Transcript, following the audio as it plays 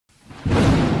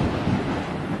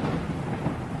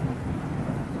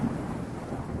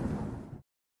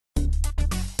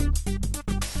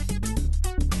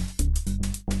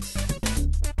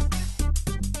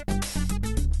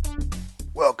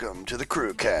Welcome to the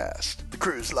Crewcast, the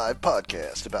Crew's live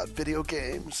podcast about video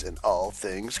games and all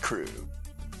things Crew.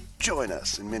 Join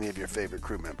us and many of your favorite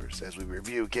crew members as we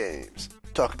review games,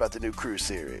 talk about the new Crew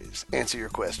series, answer your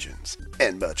questions,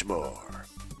 and much more.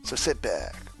 So sit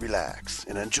back, relax,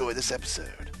 and enjoy this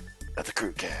episode of the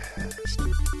Crewcast.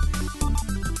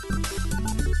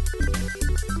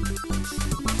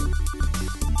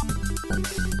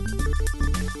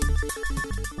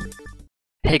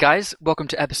 Hey guys, welcome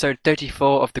to episode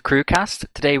 34 of the Crewcast.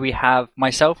 Today we have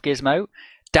myself, Gizmo,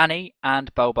 Danny,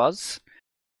 and Bulbuzz.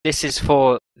 This is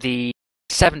for the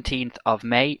 17th of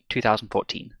May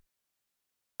 2014.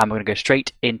 And we're going to go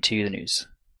straight into the news.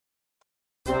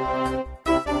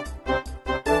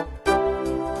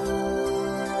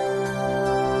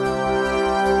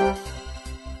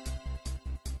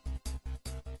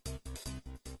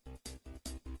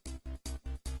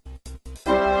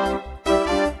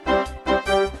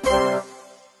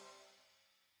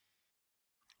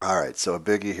 Alright, so a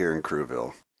biggie here in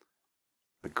Crewville.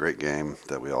 A great game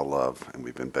that we all love, and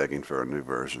we've been begging for a new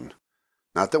version.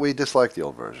 Not that we dislike the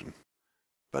old version,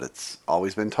 but it's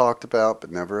always been talked about,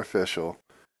 but never official,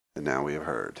 and now we have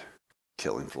heard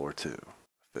Killing Floor 2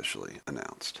 officially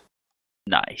announced.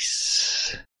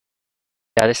 Nice.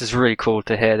 Yeah, this is really cool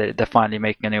to hear that they're finally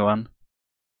making a new one.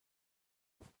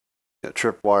 Yeah,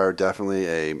 Tripwire, definitely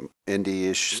a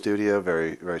indie-ish studio,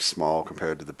 very, very small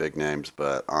compared to the big names,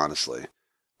 but honestly,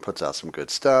 puts out some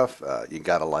good stuff. You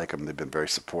gotta like them. They've been very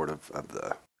supportive of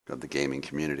the gaming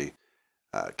community.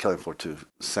 Killing Floor 2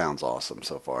 sounds awesome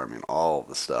so far. I mean, all of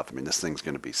the stuff. I mean, this thing's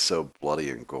going to be so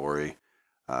bloody and gory.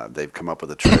 They've come up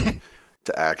with a trick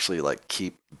to actually like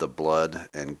keep the blood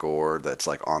and gore that's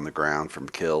like on the ground from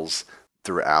kills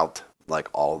throughout like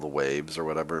all the waves or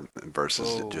whatever,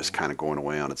 versus it just kind of going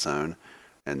away on its own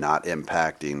and not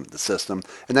impacting the system.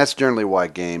 And that's generally why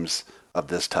games of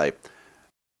this type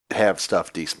have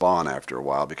stuff despawn after a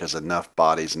while, because enough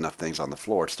bodies, enough things on the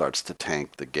floor, it starts to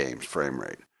tank the game's frame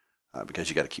rate, because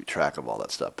you got to keep track of all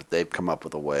that stuff. But they've come up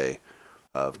with a way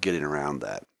of getting around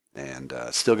that, and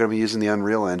still going to be using the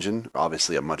Unreal Engine,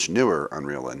 obviously a much newer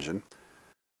Unreal Engine.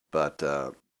 But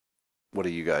what do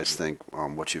you guys think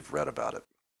on what you've read about it?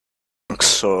 Looks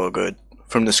so good.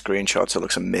 From the screenshots, it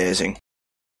looks amazing.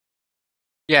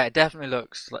 Yeah, it definitely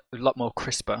looks like a lot more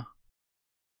crisper.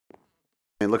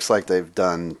 It looks like they've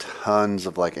done tons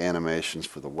of like animations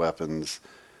for the weapons,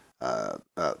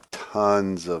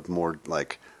 tons of more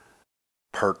like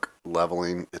perk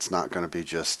leveling. It's not going to be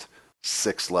just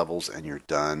 6 levels and you're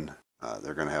done.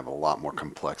 They're going to have a lot more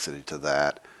complexity to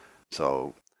that.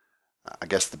 So I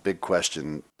guess the big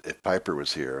question, if Piper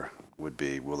was here, would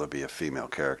be, will there be a female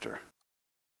character?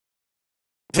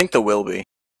 I think there will be.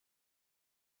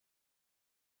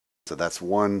 So that's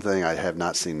one thing I have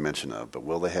not seen mention of, but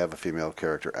will they have a female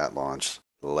character at launch?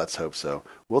 Let's hope so.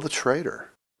 Will the Traitor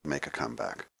make a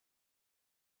comeback?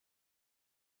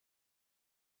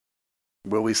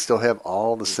 Will we still have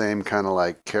all the same kind of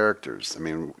like characters? I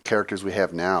mean, characters we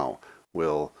have now,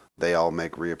 will they all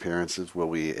make reappearances? Will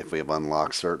we, if we have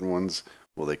unlocked certain ones,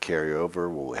 will they carry over?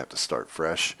 Will we have to start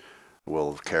fresh?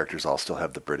 Will characters all still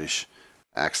have the British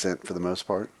accent for the most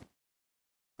part?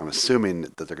 I'm assuming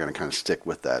that they're going to kind of stick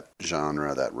with that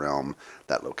genre, that realm,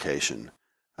 that location.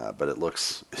 But it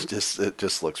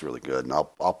just looks really good. And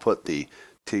I'll put the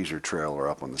teaser trailer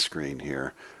up on the screen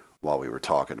here while we were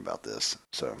talking about this.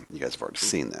 So you guys have already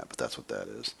seen that, but that's what that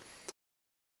is.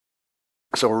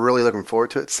 So we're really looking forward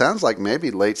to it. Sounds like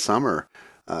maybe late summer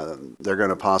they're going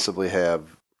to possibly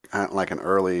have kind of like an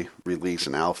early release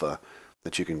in alpha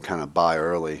that you can kind of buy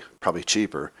early, probably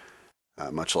cheaper,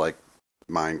 much like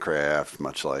Minecraft,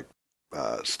 much like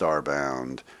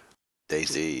Starbound,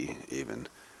 DayZ even.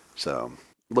 So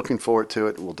looking forward to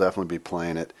it. We'll definitely be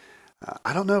playing it.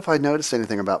 I don't know if I noticed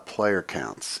anything about player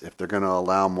counts, if they're going to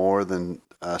allow more than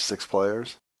 6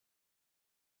 players.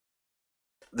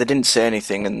 They didn't say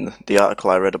anything in the article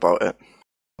I read about it,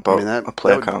 about a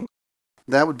player count.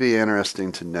 That would be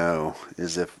interesting to know,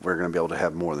 is if we're going to be able to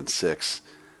have more than 6.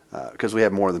 Because we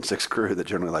have more than 6 crew that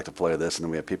generally like to play this, and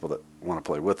then we have people that want to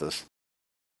play with us.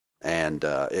 And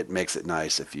it makes it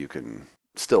nice if you can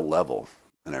still level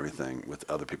and everything with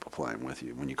other people playing with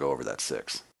you when you go over that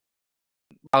 6.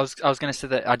 I was going to say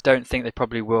that I don't think they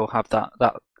probably will have that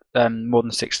more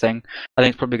than 6 thing. I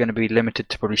think it's probably going to be limited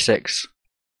to probably 6.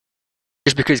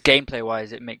 Just because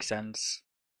gameplay-wise it makes sense.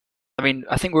 I mean,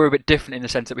 I think we're a bit different in the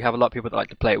sense that we have a lot of people that like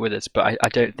to play it with us, but I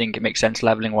don't think it makes sense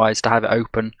leveling-wise to have it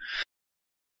open.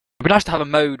 It'd be nice to have a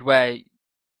mode where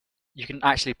you can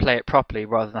actually play it properly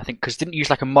rather than, I think, because didn't use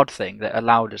like a mod thing that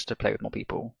allowed us to play with more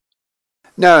people.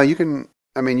 No, you can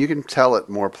I mean, you can tell it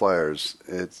more players.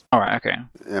 It's, All right, okay.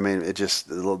 I mean, it just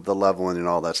the leveling and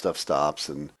all that stuff stops,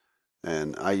 and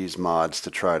I use mods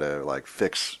to try to like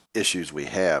fix issues we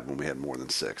have when we had more than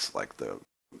six, like the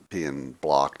being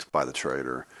blocked by the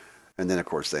trader, and then of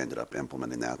course they ended up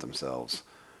implementing that themselves.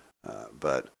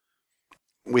 But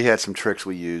we had some tricks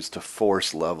we used to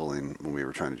force leveling when we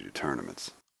were trying to do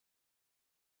tournaments,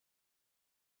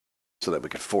 so that we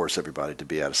could force everybody to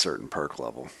be at a certain perk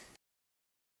level.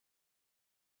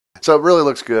 So it really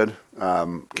looks good.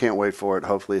 Can't wait for it.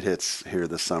 Hopefully it hits here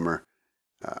this summer.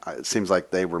 It seems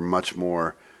like they were much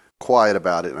more quiet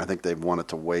about it, and I think they wanted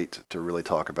to wait to really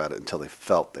talk about it until they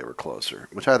felt they were closer,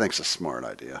 which I think is a smart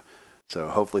idea. So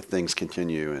hopefully things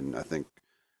continue, and I think,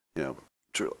 you know,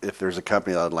 if there's a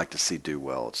company that I'd like to see do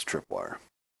well, it's Tripwire.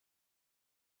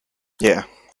 Yeah.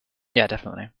 Yeah,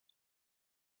 definitely.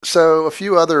 So a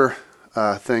few other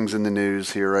things in the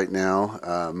news here right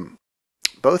now,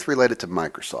 both related to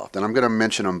Microsoft, and I'm going to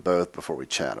mention them both before we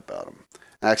chat about them.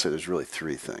 Actually, there's really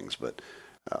three things, but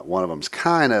one of them's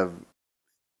kind of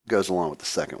goes along with the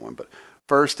second one. But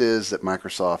first is that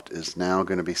Microsoft is now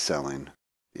going to be selling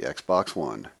the Xbox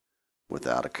One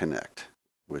without a Kinect,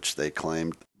 which they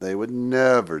claimed they would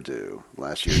never do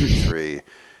last year at 3,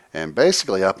 and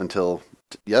basically up until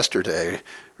yesterday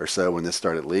or so when this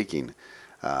started leaking,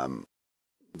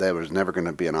 there was never going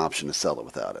to be an option to sell it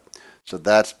without it. So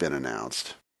that's been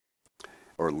announced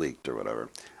or leaked or whatever.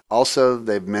 Also,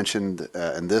 they've mentioned,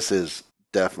 and this is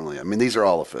definitely, I mean, these are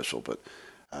all official, but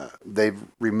they've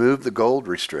removed the gold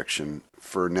restriction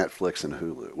for Netflix and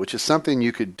Hulu, which is something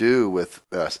you could do with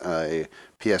a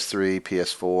PS3,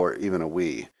 PS4, even a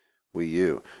Wii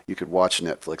U. You could watch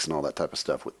Netflix and all that type of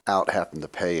stuff without having to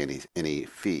pay any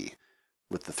fee.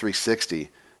 With the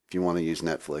 360, if you want to use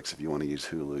Netflix, if you want to use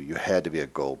Hulu, you had to be a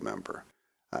gold member,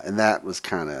 and that was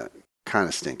kind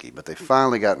of stinky. But they've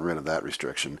finally gotten rid of that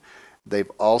restriction. They've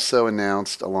also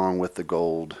announced, along with the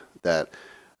gold, that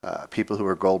people who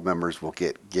are gold members will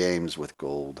get games with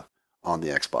gold on the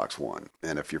Xbox One.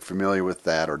 And if you're familiar with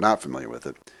that or not familiar with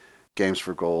it, games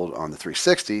for gold on the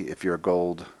 360, if you're a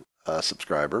gold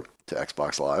subscriber to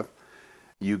Xbox Live,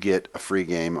 you get a free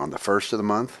game on the 1st of the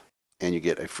month, and you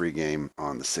get a free game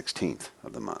on the 16th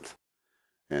of the month.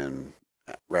 And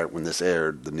right when this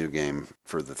aired, the new game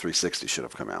for the 360 should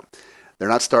have come out. They're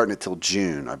not starting it till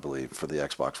June, I believe, for the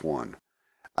Xbox One.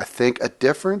 I think a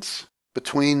difference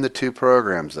between the two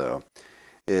programs, though,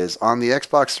 is on the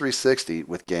Xbox 360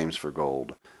 with Games for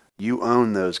Gold, you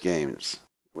own those games.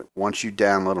 Once you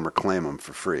download them or claim them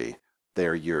for free,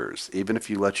 they're yours. Even if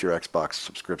you let your Xbox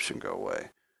subscription go away,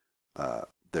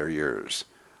 they're yours.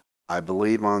 I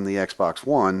believe on the Xbox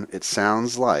One, it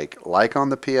sounds like on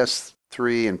the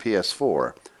PS3 and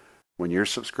PS4, when your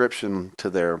subscription to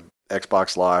their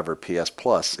Xbox Live or PS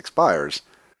Plus expires,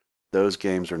 those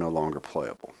games are no longer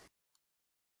playable.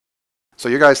 So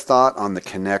your guys' thought on the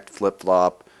Kinect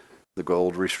flip-flop, the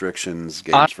gold restrictions,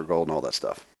 games for gold, and all that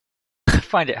stuff? I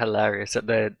find it hilarious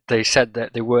that they said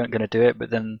that they weren't going to do it, but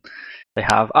then they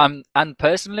have. And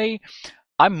personally,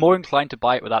 I'm more inclined to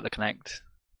buy it without the Kinect.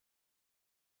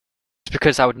 It's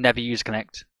because I would never use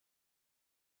Kinect.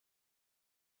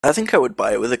 I think I would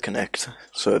buy it with a Kinect,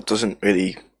 so it doesn't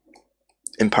really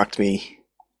impact me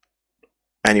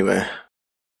anywhere.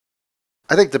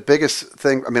 I think the biggest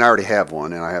thing, I mean, I already have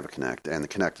one, and I have a Kinect, and the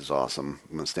Kinect is awesome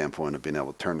from the standpoint of being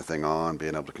able to turn the thing on,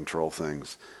 being able to control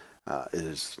things. It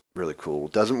is really cool.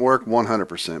 It doesn't work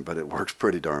 100%, but it works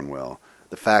pretty darn well.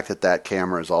 The fact that that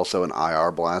camera is also an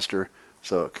IR blaster,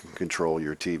 so it can control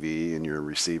your TV and your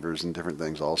receivers and different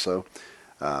things also,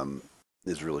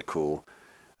 is really cool.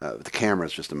 The camera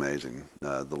is just amazing.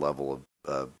 The level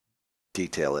of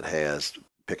detail it has,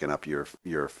 picking up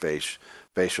your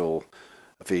facial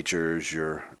features,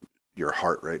 your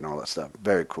heart rate, and all that stuff.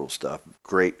 Very cool stuff.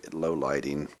 Great low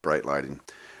lighting, bright lighting.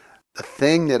 The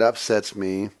thing that upsets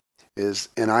me is,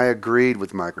 and I agreed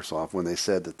with Microsoft when they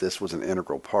said that this was an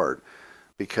integral part,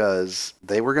 because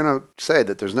they were going to say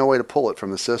that there's no way to pull it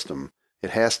from the system. It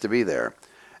has to be there.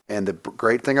 And the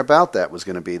great thing about that was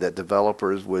going to be that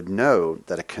developers would know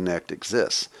that a Kinect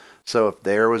exists. So if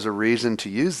there was a reason to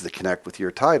use the Kinect with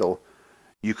your title,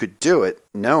 you could do it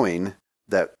knowing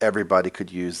that everybody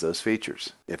could use those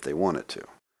features if they wanted to.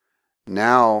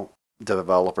 Now,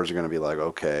 developers are going to be like,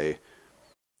 okay,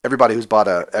 everybody who's bought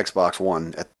an Xbox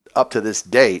One up to this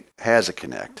date has a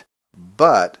Kinect,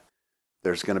 but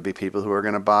there's going to be people who are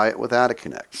going to buy it without a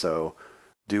Kinect. So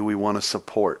do we want to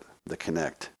support the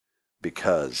Kinect?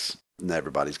 Because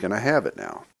everybody's going to have it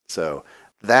now. So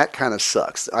that kind of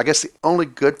sucks. I guess the only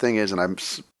good thing is, and I'm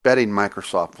betting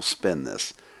Microsoft will spin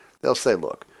this, they'll say,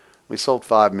 look, we sold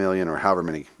 5 million or however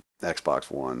many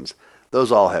Xbox Ones.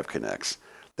 Those all have Kinects.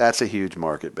 That's a huge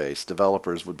market base.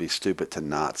 Developers would be stupid to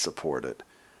not support it.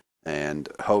 And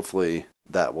hopefully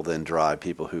that will then drive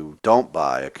people who don't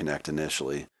buy a Kinect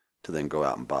initially to then go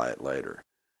out and buy it later.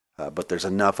 But there's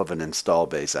enough of an install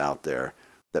base out there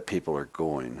that people are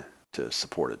going to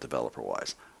support it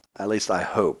developer-wise. At least I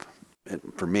hope.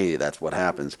 For me, that's what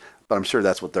happens. But I'm sure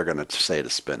that's what they're going to say to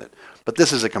spin it. But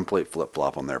this is a complete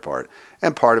flip-flop on their part.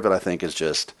 And part of it, I think, is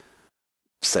just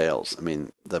sales. I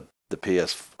mean, the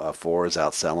PS4 is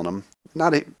outselling them.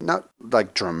 Not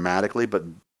like dramatically, but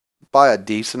by a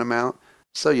decent amount.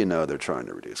 So you know they're trying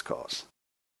to reduce costs.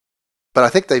 But I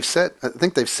think they've said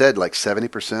like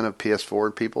 70% of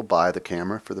PS4 people buy the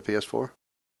camera for the PS4.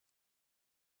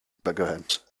 But go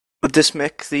ahead. Would this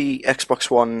make the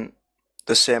Xbox One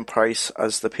the same price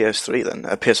as the PS3 then?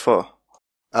 PS4?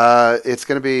 It's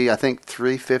going to be, I think,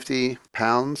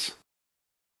 £350.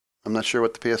 I'm not sure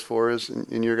what the PS4 is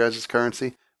in your guys'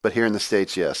 currency, but here in the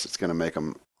States, yes, it's going to make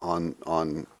them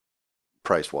on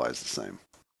price wise the same.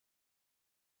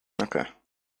 Okay.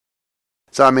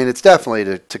 So I mean, it's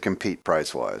definitely to compete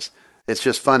price wise. It's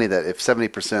just funny that if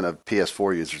 70% of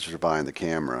PS4 users are buying the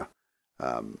camera,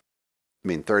 I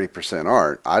mean 30%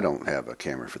 aren't. I don't have a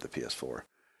camera for the PS4,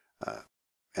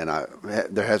 and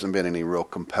there hasn't been any real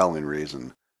compelling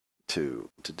reason to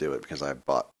do it because I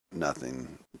bought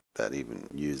nothing that even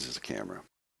uses a camera.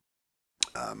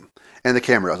 And the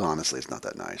camera, honestly, is not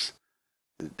that nice.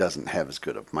 It doesn't have as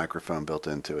good a microphone built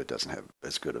into it. Doesn't have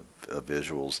as good of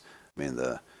visuals. I mean,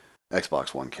 the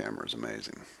Xbox One camera is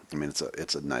amazing. I mean,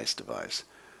 it's a nice device.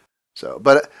 So,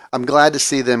 but I'm glad to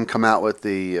see them come out with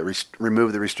the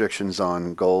remove the restrictions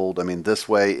on gold. I mean, this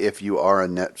way, if you are a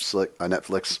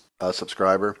Netflix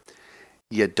subscriber,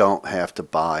 you don't have to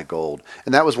buy gold.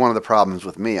 And that was one of the problems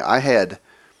with me.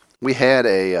 We had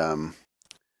a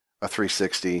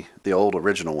 360, the old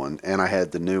original one, and I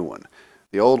had the new one.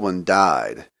 The old one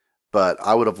died, but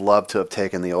I would have loved to have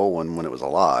taken the old one when it was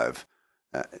alive,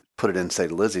 put it in, say,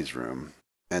 Lizzie's room,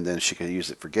 and then she could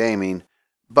use it for gaming,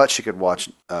 but she could watch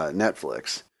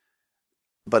Netflix.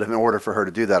 But in order for her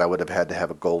to do that, I would have had to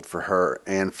have a gold for her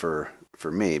and for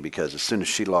me, because as soon as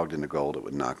she logged into gold, it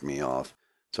would knock me off.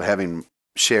 So having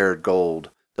shared gold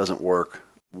doesn't work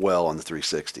well on the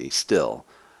 360 still.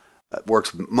 It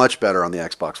works much better on the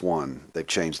Xbox One. They've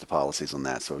changed the policies on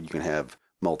that, so you can have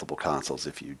multiple consoles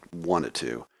if you wanted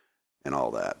to and all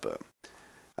that. But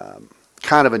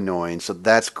kind of annoying. So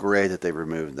that's great that they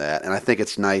removed that. And I think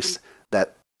it's nice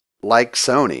that, like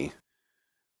Sony,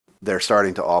 they're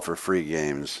starting to offer free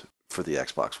games for the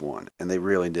Xbox One. And they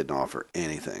really didn't offer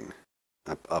anything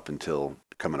up until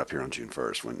coming up here on June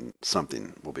 1st when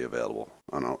something will be available.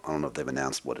 I don't know if they've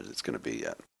announced what it's going to be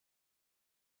yet.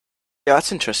 Yeah,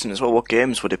 that's interesting as well. What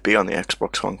games would it be on the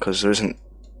Xbox One? Because there isn't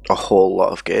a whole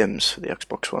lot of games for the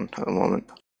Xbox One at the moment.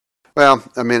 Well,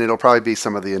 I mean, it'll probably be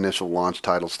some of the initial launch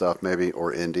title stuff, maybe,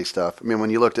 or indie stuff. I mean, when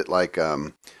you looked at like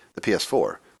the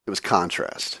PS4, it was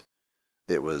Contrast.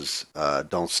 It was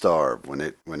Don't Starve when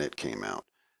it came out.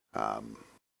 A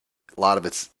lot of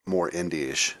it's more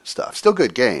indie-ish stuff. Still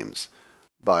good games,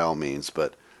 by all means,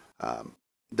 but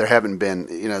there haven't been.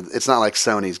 It's not like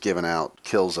Sony's given out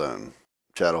Killzone,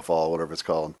 Shadowfall, whatever it's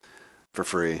called, for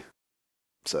free.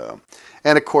 So,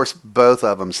 and of course, both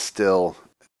of them still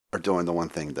are doing the one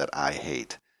thing that I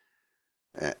hate,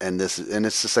 and it's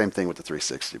the same thing with the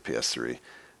 360 PS3.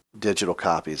 Digital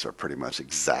copies are pretty much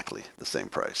exactly the same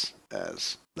price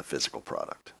as the physical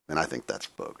product, and I think that's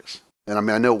bogus. And I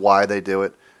mean, I know why they do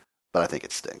it, but I think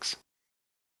it stinks.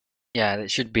 Yeah,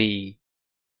 it should be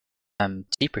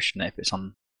cheaper, shouldn't it, if it's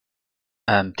on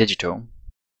digital?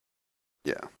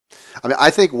 Yeah. I mean,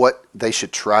 I think what they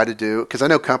should try to do, because I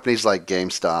know companies like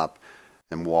GameStop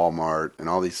and Walmart and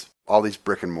all these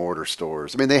brick and mortar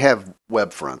stores. I mean, they have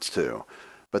web fronts too,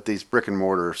 but these brick and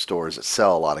mortar stores that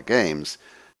sell a lot of games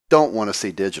don't want to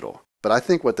see digital. But I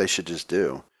think what they should just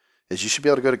do is you should be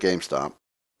able to go to GameStop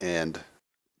and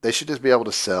they should just be able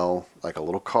to sell like a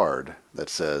little card that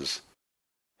says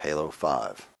Halo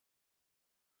 5.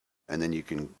 And then you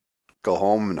can go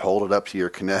home and hold it up to your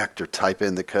Kinect or type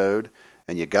in the code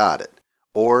and you got it.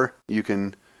 Or you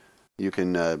can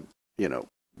download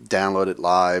it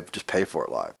live, just pay for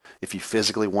it live. If you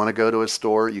physically want to go to a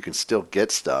store, you can still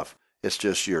get stuff. It's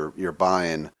just you're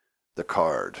buying the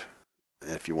card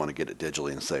if you want to get it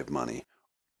digitally and save money.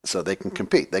 So they can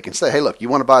compete. They can say, hey, look, you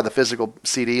want to buy the physical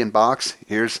CD and box?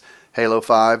 Here's Halo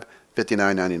 5,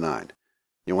 $59.99.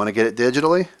 You want to get it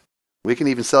digitally? We can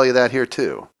even sell you that here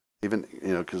too. Even,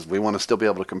 because we want to still be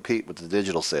able to compete with the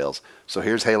digital sales. So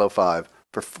here's Halo 5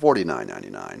 for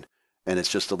 $49.99. And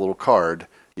it's just a little card.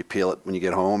 You peel it when you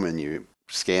get home and you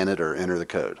scan it or enter the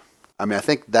code. I mean, I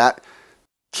think that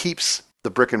keeps the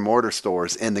brick and mortar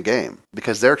stores in the game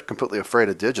because they're completely afraid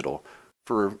of digital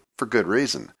for good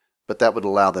reason. But that would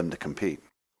allow them to compete.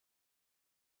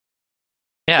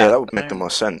 Yeah, Yeah, that would make the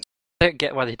most sense. I don't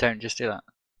get why they don't just do that.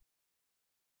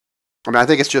 I mean, I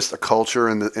think it's just a culture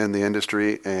in the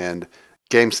industry, and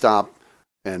GameStop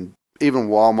and even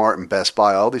Walmart and Best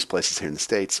Buy, all these places here in the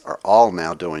States are all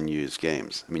now doing used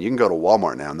games. I mean, you can go to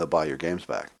Walmart now and they'll buy your games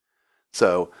back.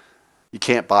 So you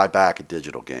can't buy back a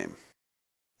digital game,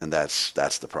 and that's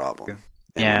the problem.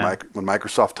 And Yeah. when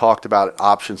Microsoft talked about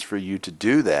options for you to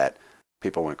do that,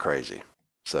 people went crazy.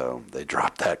 So they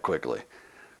dropped that quickly.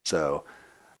 So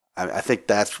I think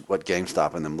that's what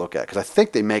GameStop and them look at because I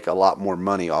think they make a lot more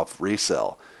money off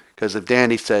resell. Because if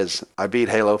Danny says I beat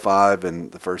Halo 5 in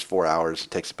the first 4 hours,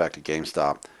 takes it back to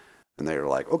GameStop, and they're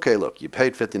like, okay, look, you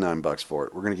paid $59 for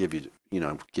it. We're going to give you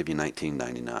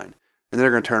 $19.99, and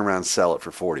they're going to turn around and sell it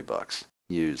for $40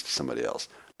 used to somebody else.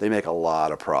 They make a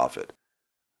lot of profit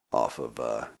off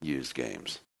of used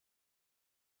games.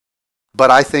 But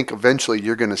I think eventually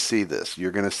you're going to see this.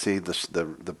 You're going to see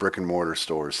the brick and mortar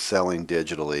stores selling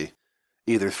digitally,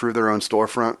 either through their own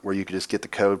storefront where you can just get the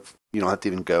code. You don't have to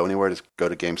even go anywhere. Just go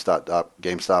to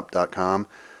GameStop.com,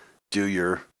 do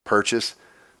your purchase,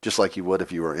 just like you would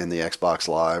if you were in the Xbox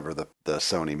Live or the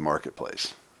Sony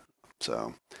Marketplace.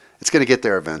 So it's going to get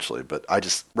there eventually. But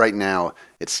right now,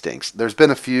 it stinks. There's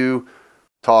been a few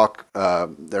talk.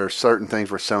 There are certain things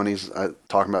where Sony's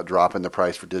talking about dropping the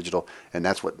price for digital, and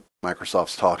that's what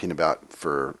Microsoft's talking about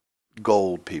for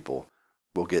gold people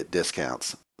will get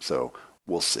discounts. So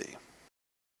we'll see.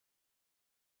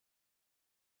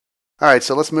 All right,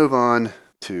 so let's move on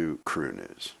to crew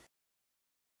news.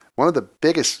 One of the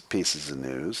biggest pieces of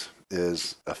news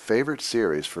is a favorite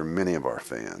series for many of our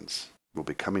fans will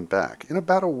be coming back in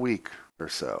about a week or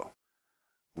so.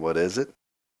 What is it?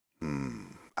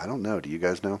 I don't know. Do you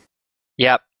guys know?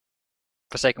 Yep.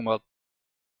 Forsaken World.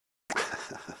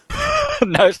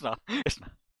 No, it's not. It's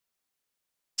not.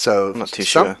 So I'm not too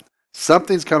sure.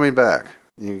 Something's coming back.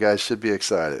 You guys should be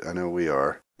excited. I know we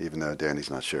are, even though Danny's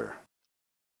not sure.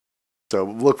 So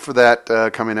look for that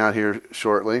coming out here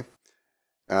shortly.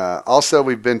 Also,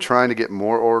 we've been trying to get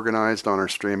more organized on our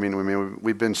streaming. I mean,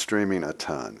 we've been streaming a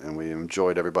ton, and we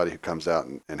enjoyed everybody who comes out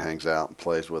and hangs out and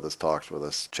plays with us, talks with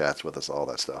us, chats with us, all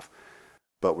that stuff.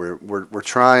 But we're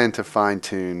trying to fine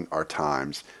tune our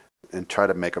times and try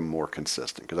to make them more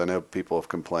consistent because I know people have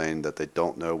complained that they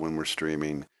don't know when we're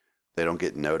streaming, they don't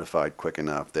get notified quick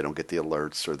enough, they don't get the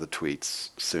alerts or the tweets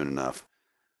soon enough.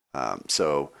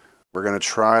 So we're going to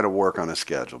try to work on a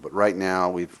schedule, but right now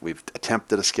we've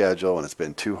attempted a schedule and it's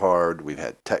been too hard. We've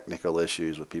had technical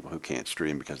issues with people who can't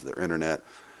stream because of their internet,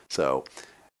 so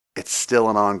it's still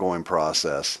an ongoing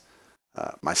process.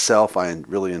 Myself, I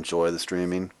really enjoy the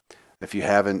streaming. If you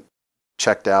haven't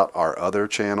checked out our other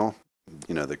channel,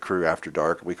 the Crew After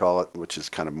Dark, we call it, which is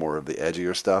kind of more of the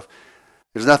edgier stuff,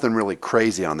 there's nothing really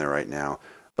crazy on there right now,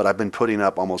 but I've been putting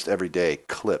up almost every day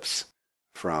clips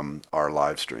from our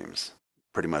live streams.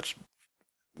 Pretty much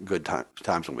good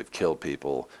times when we've killed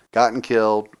people, gotten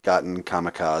killed, gotten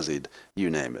kamikazed, you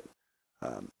name it.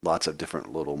 Lots of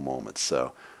different little moments.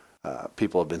 So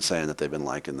people have been saying that they've been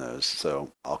liking those.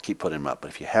 So I'll keep putting them up. But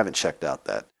if you haven't checked out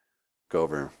that, go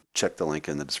over, check the link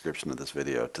in the description of this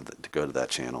video to go to that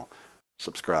channel.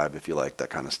 Subscribe if you like that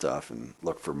kind of stuff and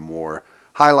look for more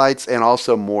highlights and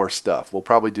also more stuff. We'll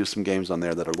probably do some games on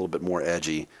there that are a little bit more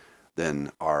edgy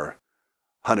than our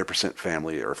 100%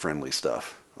 family or friendly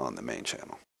stuff on the main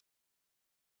channel.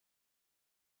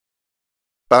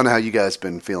 I don't know how you guys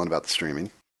been feeling about the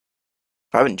streaming.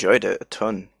 I've enjoyed it a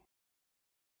ton.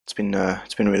 It's been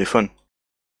really fun.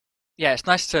 Yeah, it's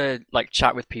nice to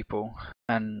chat with people,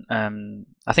 and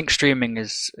I think streaming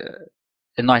is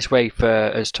a nice way for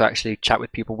us to actually chat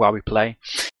with people while we play.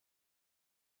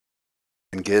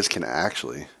 And Giz can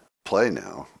actually play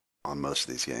now on most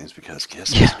of these games because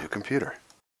Giz has a new computer.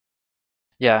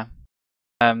 Yeah,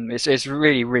 it's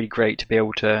really, really great to be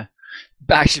able to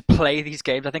actually play these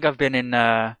games. I think I've been in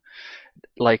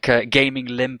gaming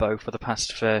limbo for the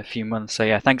past few months. So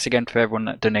yeah, thanks again to everyone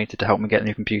that donated to help me get a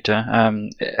new computer.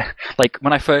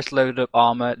 When I first loaded up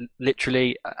Armor,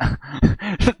 literally,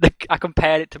 I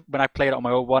compared it to when I played it on my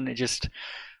old one. It just,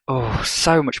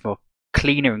 so much more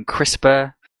cleaner and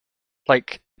crisper.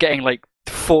 Getting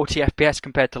 40 FPS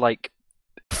compared to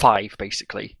 5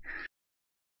 basically.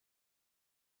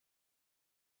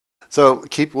 So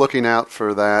keep looking out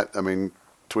for that. I mean,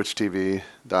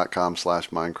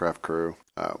 twitchtv.com/MinecraftCrew.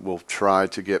 We'll try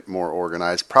to get more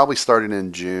organized, probably starting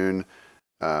in June.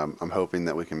 I'm hoping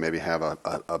that we can maybe have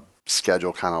a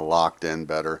schedule kind of locked in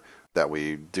better, that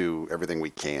we do everything we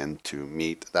can to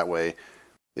meet. That way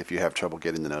if you have trouble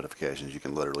getting the notifications, you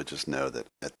can literally just know that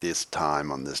at this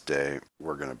time on this day,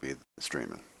 we're going to be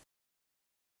streaming.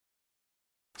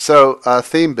 So,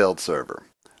 theme build server.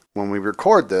 When we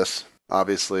record this,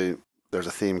 obviously there's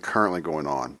a theme currently going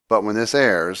on, but when this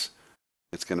airs,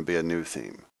 it's going to be a new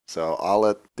theme. So I'll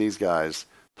let these guys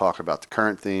talk about the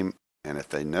current theme, and if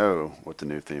they know what the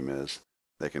new theme is,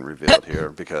 they can reveal it here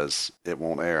because it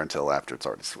won't air until after it's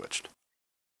already switched.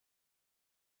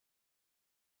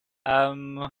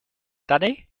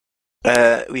 Danny?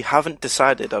 We haven't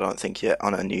decided, I don't think, yet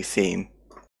on a new theme.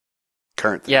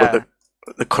 Current theme. Yeah.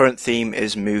 The current theme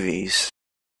is movies.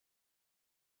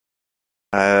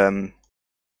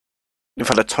 We've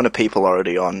had a ton of people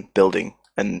already on building,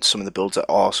 and some of the builds are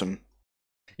awesome.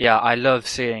 Yeah, I love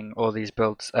seeing all these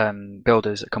builders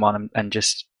that come on and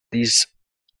just these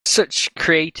such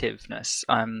creativeness.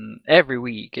 Every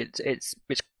week it's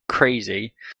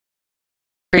crazy,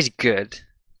 crazy good.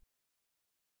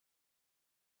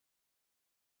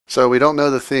 So we don't know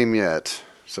the theme yet,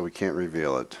 so we can't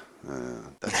reveal it.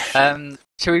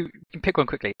 So we can pick one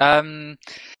quickly.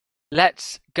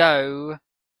 Let's go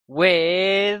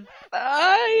with.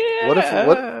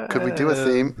 What could we do a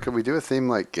theme? Could we do a theme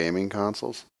like gaming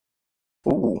consoles?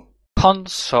 Ooh.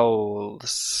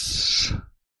 Consoles.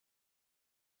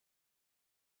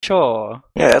 Sure.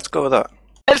 Yeah, let's go with that.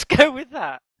 Let's go with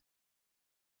that.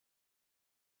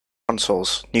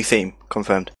 Consoles. New theme.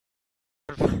 Confirmed.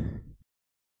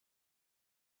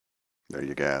 There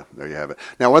you go. There you have it.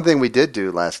 Now, one thing we did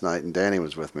do last night, and Danny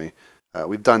was with me.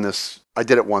 We've done this. I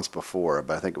did it once before,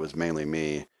 but I think it was mainly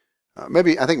me.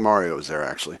 Maybe I think Mario was there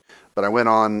actually. But I went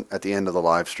on at the end of the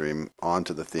live stream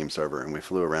onto the theme server, and we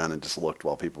flew around and just looked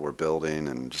while people were building,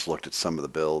 and just looked at some of the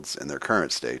builds in their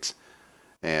current states.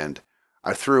 And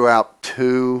I threw out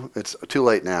two. It's too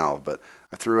late now, but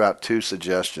I threw out two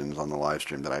suggestions on the live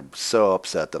stream that I'm so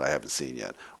upset that I haven't seen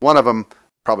yet. One of them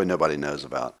probably nobody knows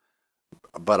about.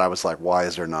 But I was like, why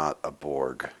is there not a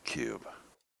Borg cube?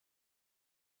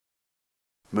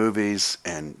 Movies,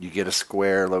 and you get a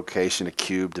square location, a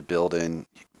cube to build in.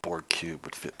 Borg cube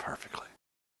would fit perfectly.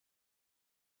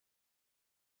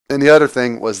 And the other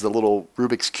thing was the little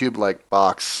Rubik's Cube-like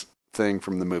box thing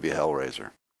from the movie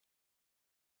Hellraiser,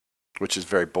 which is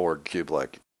very Borg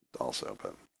cube-like also,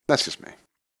 but that's just me.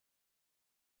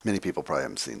 Many people probably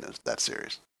haven't seen that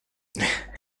series. It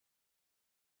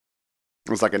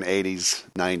was like an 80s,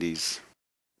 90s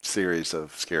series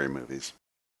of scary movies.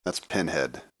 That's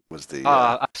Pinhead was the...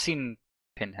 I've seen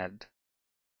Pinhead.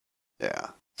 Yeah,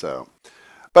 so...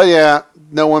 But yeah,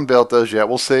 no one built those yet.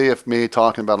 We'll see if me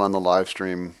talking about it on the live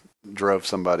stream drove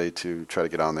somebody to try to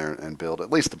get on there and build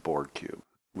at least the Borg cube.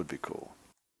 Would be cool.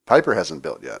 Piper hasn't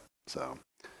built yet, so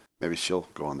maybe she'll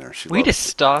go on there. We need a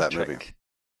Star that Trek. movie.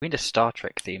 We need a Star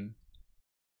Trek theme.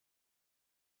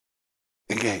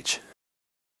 Engage.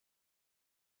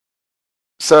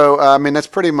 So, I mean, that's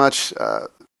pretty much,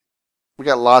 we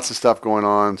got lots of stuff going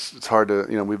on. It's hard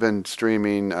to, we've been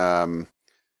streaming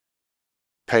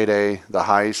Payday, the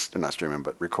heist. They're not streaming,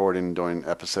 but recording, doing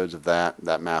episodes of that.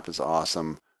 That map is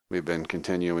awesome. We've been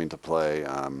continuing to play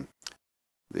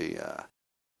the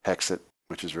Hexit,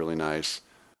 which is really nice.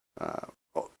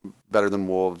 Better Than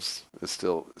Wolves is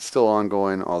still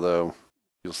ongoing, although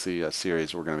you'll see a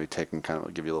series we're going to be taking I'll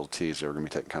give you a little teaser. We're going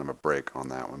to be taking kind of a break on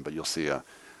that one, but you'll see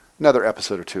another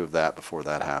episode or two of that before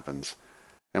that happens.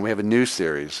 And we have a new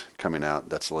series coming out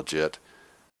that's legit,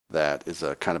 that is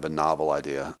a kind of a novel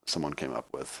idea someone came up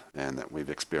with, and that we've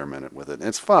experimented with it. And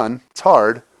it's fun. It's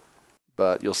hard,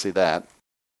 but you'll see that.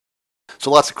 So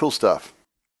lots of cool stuff.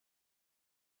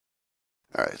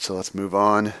 All right, so let's move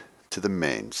on to the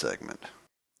main segment,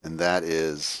 and that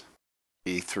is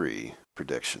E3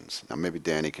 predictions. Now maybe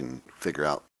Danny can figure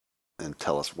out and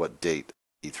tell us what date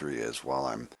E3 is while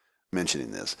I'm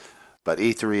mentioning this. But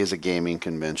E3 is a gaming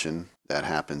convention that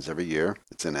happens every year.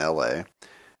 It's in LA,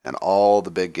 and all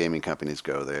the big gaming companies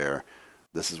go there.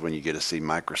 This is when you get to see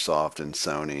Microsoft and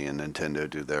Sony and Nintendo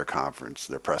do their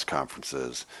press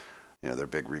conferences, their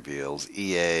big reveals.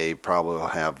 EA probably will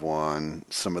have one.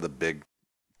 Some of the big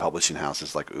publishing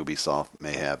houses like Ubisoft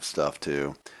may have stuff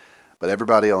too. But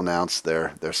everybody will announce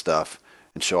their stuff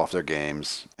and show off their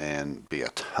games, and be a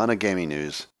ton of gaming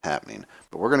news happening.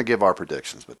 But we're going to give our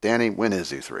predictions. But Danny, when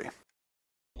is E3?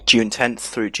 June 10th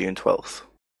through June 12th.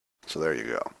 So there you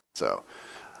go. So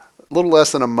a little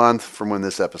less than a month from when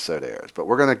this episode airs. But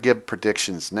we're going to give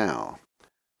predictions now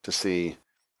to see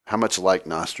how much like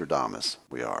Nostradamus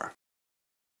we are.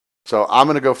 So I'm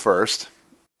going to go first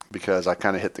because I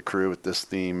kind of hit the crew with this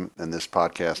theme and this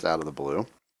podcast out of the blue.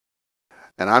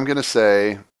 And I'm going to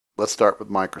say, let's start with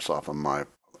Microsoft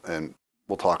and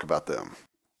we'll talk about them.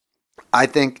 I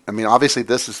mean, obviously,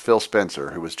 this is Phil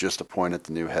Spencer, who was just appointed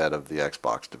the new head of the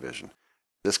Xbox division.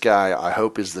 This guy, I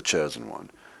hope, is the chosen one.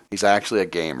 He's actually a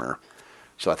gamer,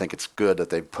 so I think it's good that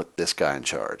they put this guy in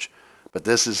charge. But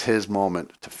this is his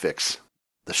moment to fix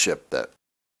the ship that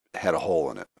had a hole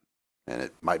in it. And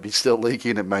it might be still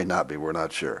leaking, it might not be, we're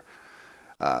not sure.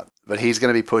 But he's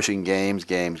going to be pushing games,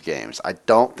 games, games. I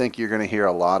don't think you're going to hear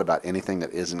a lot about anything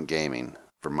that isn't gaming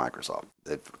from Microsoft.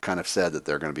 They've kind of said that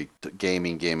they're going to be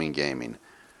gaming, gaming, gaming.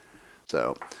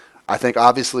 So I think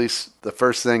obviously the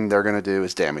first thing they're going to do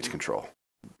is damage control.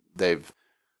 They've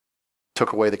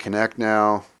took away the Kinect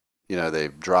now.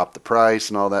 They've dropped the price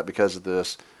and all that because of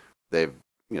this. They've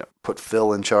put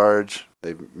Phil in charge.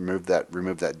 They've removed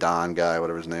that Don guy,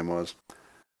 whatever his name was,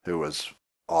 who was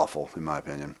awful in my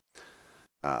opinion,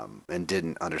 and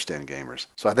didn't understand gamers.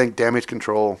 So I think damage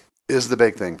control is the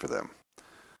big thing for them.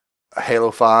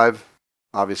 Halo 5,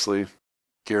 obviously,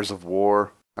 Gears of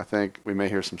War. I think we may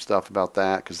hear some stuff about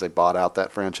that because they bought out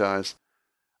that franchise.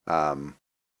 Um,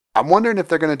 I'm wondering if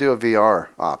they're going to do a VR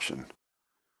option.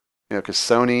 Because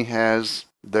Sony has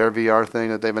their VR thing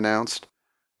that they've announced.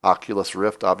 Oculus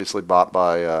Rift, obviously bought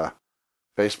by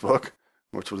Facebook,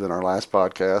 which was in our last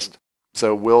podcast.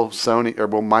 So will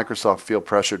Microsoft feel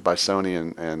pressured by Sony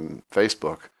and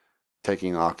Facebook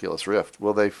taking Oculus Rift?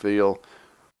 Will they feel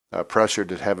pressured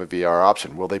to have a VR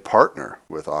option? Will they partner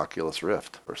with Oculus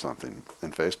Rift or something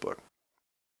in Facebook?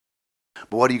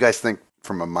 But what do you guys think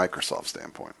from a Microsoft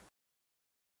standpoint?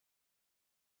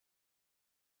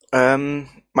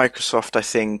 Microsoft, I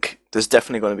think there's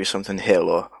definitely going to be something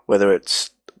Halo, whether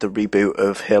it's the reboot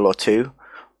of Halo 2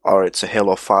 or it's a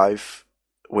Halo 5,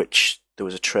 which there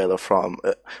was a trailer from.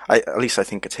 At least I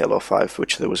think it's Halo 5,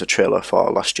 which there was a trailer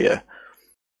for last year.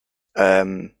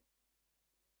 I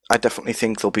definitely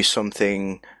think there'll be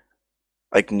something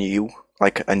like new,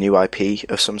 like a new IP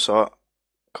of some sort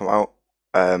come out.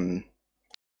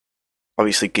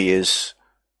 Obviously Gears,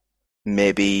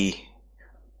 maybe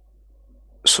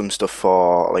some stuff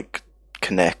for like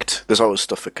Kinect. There's always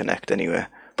stuff for Kinect anyway,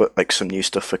 but like some new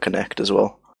stuff for Kinect as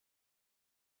well.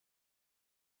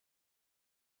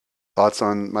 Thoughts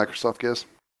on Microsoft, Giz?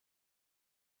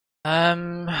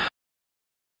 Um,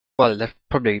 well, there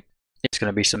probably is going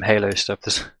to be some Halo stuff.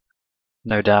 There's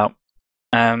no doubt.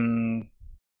 Yeah.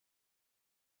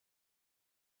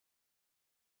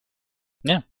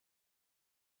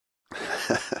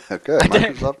 Okay,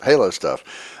 Microsoft Halo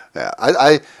stuff. Yeah,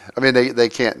 I mean they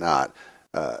can't not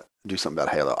do something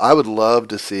about Halo. I would love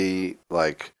to see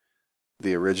like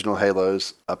the original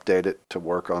Halos updated to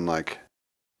work on like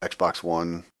Xbox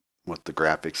One with the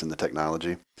graphics and the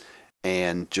technology,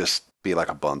 and just be like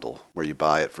a bundle where you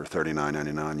buy it for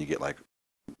 $39.99. You get like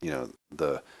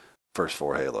the first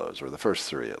four Halos or the first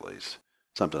three at least,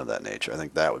 something of that nature. I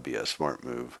think that would be a smart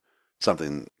move,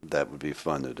 something that would be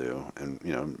fun to do,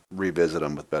 and revisit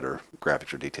them with better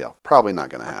graphics or detail. Probably not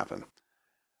going to happen.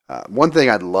 One thing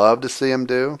I'd love to see them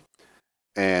do,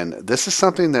 and this is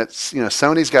something that's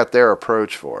Sony's got their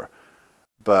approach for,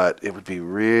 but it would be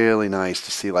really nice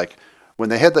to see like when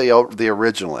they had the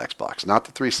original Xbox, not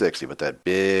the 360, but that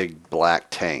big black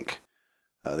tank,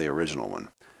 the original one.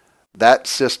 That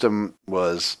system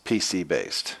was PC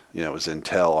based. It was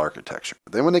Intel architecture.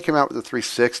 But then when they came out with the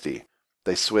 360,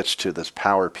 they switched to this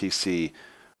Power PC,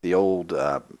 the old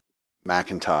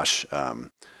Macintosh,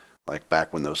 like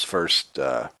back when those first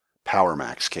Power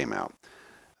Macs came out.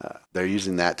 They're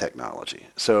using that technology.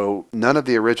 So none of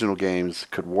the original games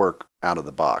could work out of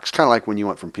the box. Kind of like when you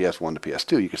went from PS1 to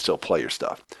PS2, you could still play your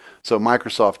stuff. So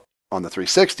Microsoft on the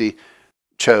 360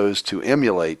 chose to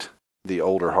emulate the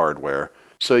older hardware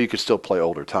so you could still play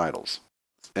older titles.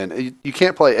 And you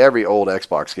can't play every old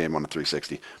Xbox game on the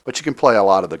 360, but you can play a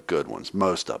lot of the good ones,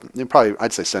 most of them.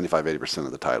 I'd say 75-80%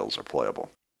 of the titles are playable.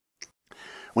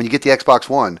 When you get the Xbox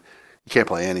One, you can't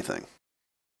play anything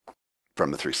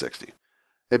from the 360.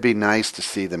 It'd be nice to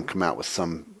see them come out with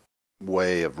some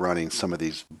way of running some of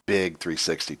these big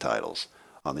 360 titles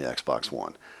on the Xbox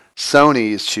One.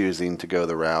 Sony is choosing to go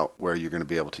the route where you're going to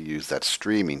be able to use that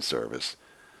streaming service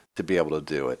to be able to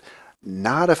do it.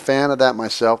 Not a fan of that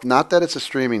myself. Not that it's a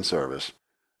streaming service,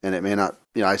 and it may not,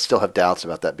 I still have doubts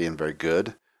about that being very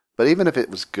good. But even if it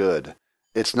was good,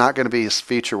 it's not going to be a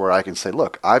feature where I can say,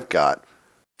 look, I've got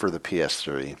for the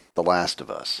PS3 The Last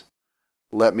of Us.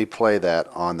 Let me play that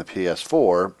on the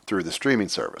PS4 through the streaming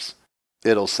service.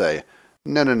 It'll say,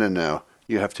 no, no, no, no,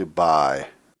 you have to buy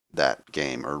that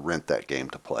game or rent that game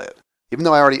to play it. Even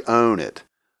though I already own it,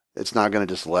 it's not going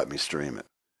to just let me stream it.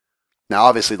 Now,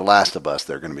 obviously, The Last of Us,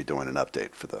 they're going to be doing an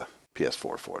update for the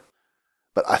PS4 for it.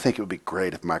 But I think it would be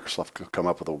great if Microsoft could come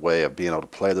up with a way of being able to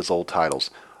play those old titles,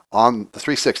 on the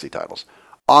 360 titles,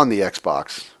 on the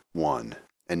Xbox One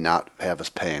and not have us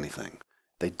pay anything.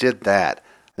 They did that.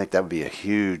 I think that would be a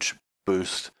huge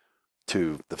boost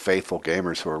to the faithful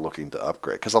gamers who are looking to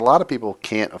upgrade. Because a lot of people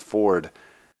can't afford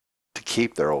to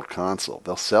keep their old console.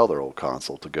 They'll sell their old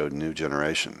console to go new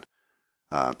generation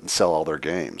and sell all their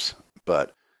games.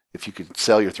 But if you could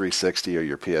sell your 360 or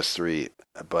your PS3,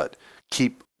 but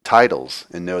keep titles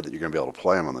and know that you're going to be able to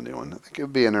play them on the new one, I think it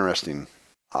would be an interesting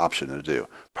option to do.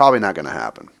 Probably not going to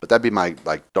happen, but that'd be my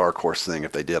like dark horse thing.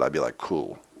 If they did, I'd be like,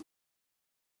 cool.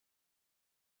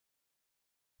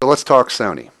 So let's talk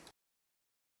Sony.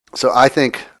 So I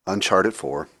think Uncharted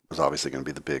 4 is obviously going to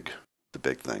be the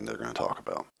big thing they're going to talk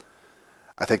about.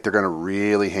 I think they're going to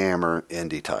really hammer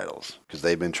indie titles because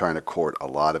they've been trying to court a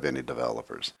lot of indie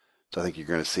developers. So I think you're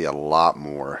going to see a lot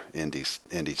more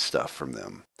indie stuff from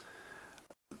them.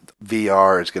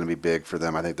 VR is going to be big for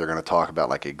them. I think they're going to talk about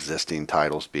like existing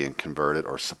titles being converted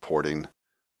or supporting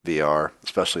VR,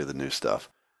 especially the new stuff.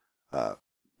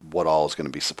 What all is going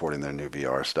to be supporting their new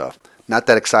VR stuff? Not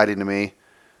that exciting to me,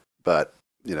 but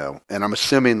and I'm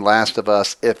assuming Last of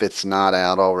Us, if it's not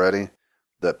out already,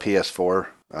 the PS4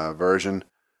 version,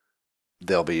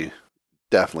 they'll be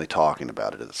definitely talking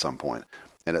about it at some point.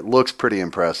 And it looks pretty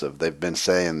impressive. They've been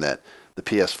saying that the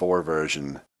PS4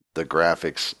 version, the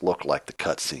graphics look like the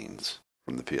cutscenes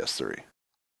from the PS3.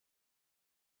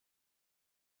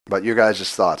 But your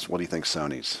guys' thoughts, what do you think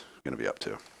Sony's going to be up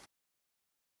to?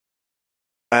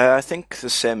 I think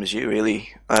the same as you, really.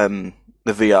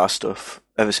 The VR stuff,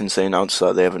 ever since they announced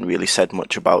that, they haven't really said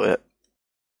much about it.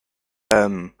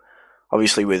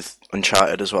 Obviously with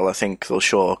Uncharted as well, I think they'll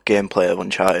show gameplay of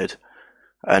Uncharted.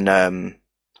 And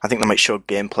I think they might show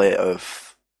gameplay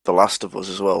of The Last of Us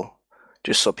as well,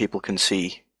 just so people can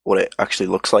see what it actually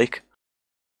looks like.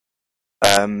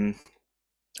 I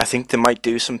think they might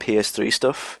do some PS3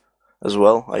 stuff as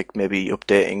well, like maybe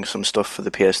updating some stuff for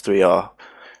the PS3 or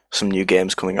some new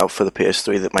games coming out for the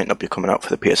PS3 that might not be coming out for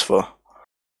the PS4.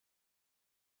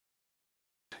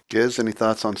 Giz, any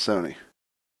thoughts on Sony?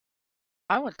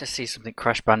 I want to see something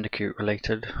Crash Bandicoot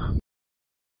related.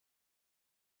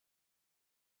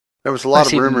 There was a I lot of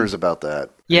see them. rumors about that.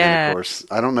 And then, of course,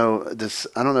 I don't know if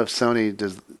Sony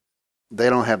does. They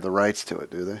don't have the rights to it,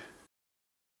 do they?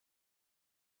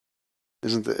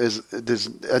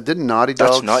 Didn't Naughty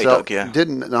That's Dog Naughty sell? Dog, yeah.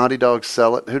 Didn't Naughty Dog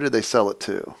sell it? Who did they sell it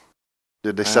to?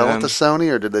 Did they sell it to Um,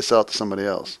 Sony or did they sell it to somebody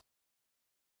else?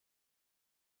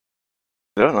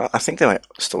 I don't know. I think they might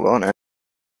still own it.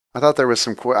 I thought there was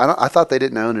some. I thought they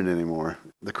didn't own it anymore.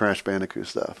 The Crash Bandicoot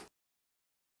stuff.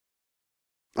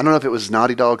 I don't know if it was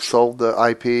Naughty Dog sold the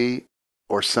IP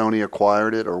or Sony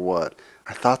acquired it or what.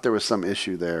 I thought there was some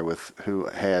issue there with who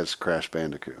has Crash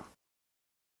Bandicoot.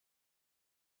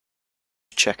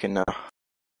 Checking now.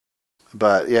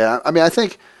 But yeah, I mean, I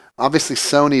think obviously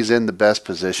Sony's in the best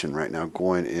position right now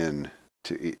going in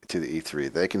to the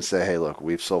E3. They can say, "Hey, look,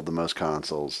 we've sold the most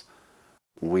consoles.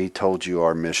 We told you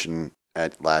our mission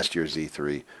at last year's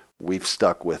E3. We've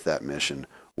stuck with that mission.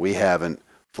 We haven't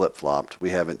flip-flopped. We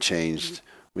haven't changed.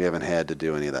 We haven't had to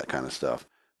do any of that kind of stuff."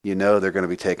 They're going to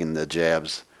be taking the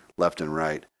jabs left and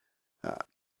right. Uh,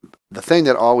 the thing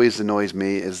that always annoys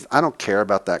me is I don't care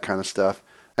about that kind of stuff.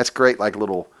 That's great, like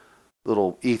little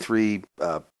E3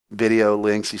 video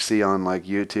links you see on like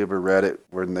YouTube or Reddit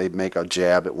where they make a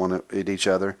jab at each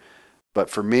other. But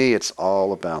for me, it's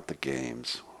all about the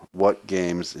games. What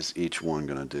games is each one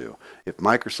going to do? If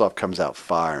Microsoft comes out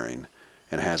firing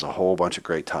and has a whole bunch of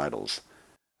great titles,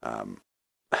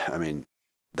 I mean,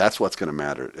 that's what's going to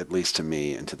matter, at least to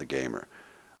me and to the gamer.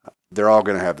 They're all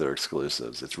going to have their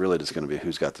exclusives. It's really just going to be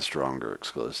who's got the stronger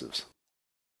exclusives.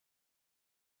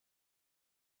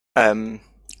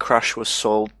 Crash was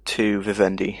sold to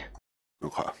Vivendi.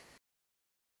 Okay.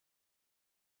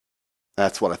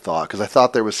 That's what I thought because I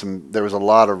thought there was a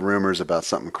lot of rumors about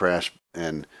something Crash,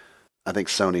 and I think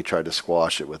Sony tried to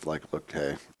squash it with like, look,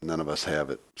 hey, none of us have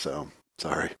it, so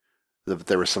sorry.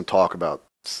 There was some talk about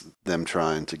them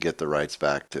trying to get the rights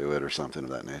back to it or something of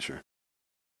that nature.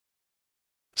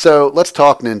 So let's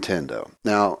talk Nintendo.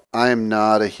 Now, I am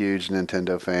not a huge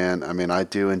Nintendo fan. I mean, I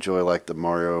do enjoy like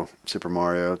the Super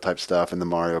Mario type stuff and the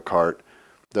Mario Kart.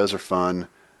 Those are fun.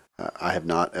 I have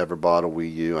not ever bought a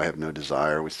Wii U. I have no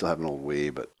desire. We still have an old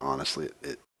Wii, but honestly,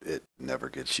 it never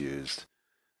gets used.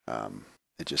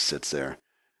 It just sits there.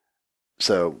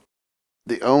 So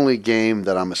the only game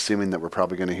that I'm assuming that we're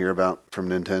probably going to hear about from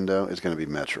Nintendo is going to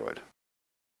be Metroid.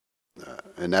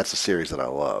 And that's a series that I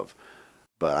love,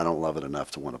 but I don't love it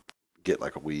enough to want to get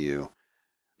like a Wii U.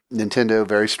 Nintendo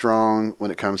very strong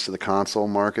when it comes to the console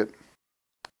market,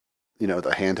 the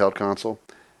handheld console.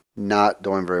 not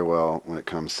doing very well when it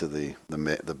comes to the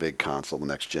big console, the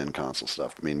next gen console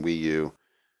stuff. I mean, Wii U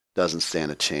doesn't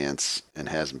stand a chance and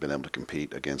hasn't been able to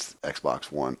compete against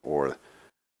Xbox One or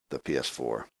the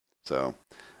PS4. So,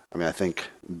 I mean, I think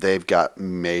they've got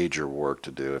major work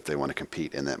to do if they want to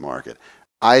compete in that market.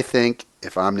 I think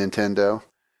if I'm Nintendo,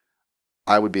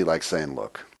 I would be like saying,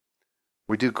 look,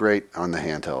 we do great on the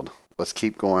handheld. Let's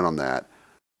keep going on that.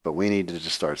 But we need to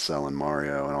just start selling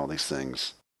Mario and all these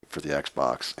things for the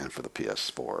Xbox and for the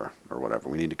PS4 or whatever.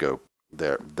 We need to go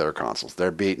their consoles.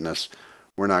 They're beating us.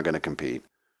 We're not going to compete.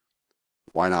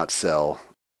 Why not sell?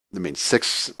 I mean,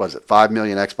 5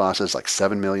 million Xboxes, like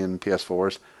 7 million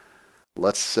PS4s.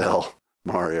 Let's sell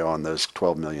Mario on those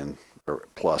 12 million or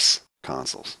plus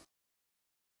consoles.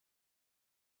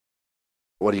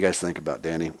 What do you guys think about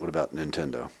Danny? What about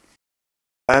Nintendo?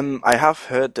 I have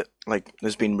heard that like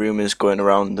there's been rumors going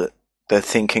around that they're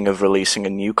thinking of releasing a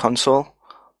new console,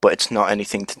 but it's not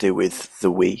anything to do with the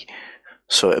Wii.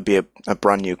 So it'd be a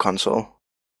brand new console.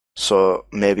 So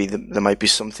maybe there might be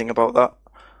something about that.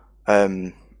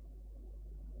 Um,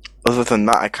 Other than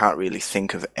that, I can't really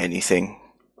think of anything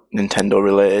Nintendo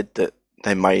related that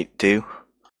they might do.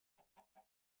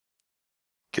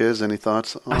 Giz, any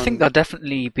thoughts I think on? there'll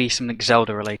definitely be something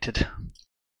Zelda related.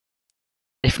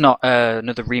 If not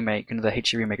another remake, another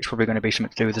HD remake, it's probably going to be something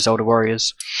to do with the Zelda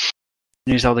Warriors.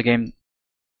 New Zelda game.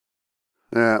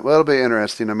 Yeah, well, it'll be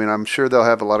interesting. I mean, I'm sure they'll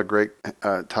have a lot of great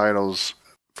titles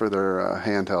for their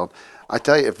handheld. I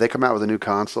tell you, if they come out with a new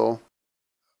console,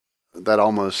 that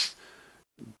almost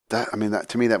that I mean that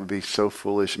to me that would be so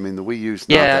foolish. I mean, the Wii U's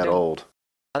not Yeah, that old.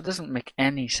 that doesn't make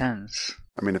any sense.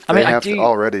 I mean, if I they mean, I have to do,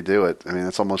 already do it, I mean,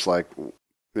 it's almost like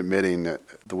admitting that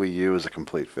the Wii U is a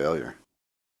complete failure.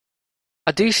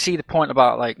 I do see the point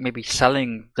about like maybe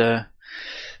selling the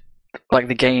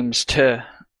games to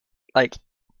like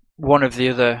one of the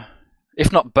other,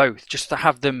 if not both, just to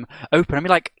have them open. I mean,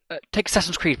 like take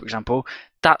Assassin's Creed for example.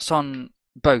 That's on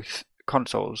both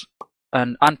consoles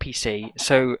and PC.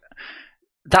 So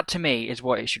that to me is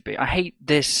what it should be. I hate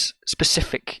this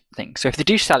specific thing. So if they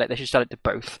do sell it, they should sell it to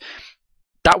both.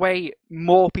 That way,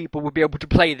 more people will be able to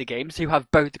play the games who have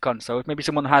both the consoles. Maybe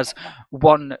someone has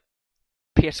one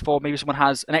PS4, maybe someone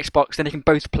has an Xbox, then they can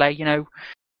both play,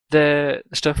 the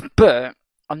stuff. But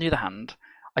on the other hand,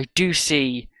 I do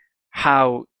see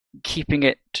how keeping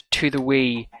it to the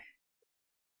Wii,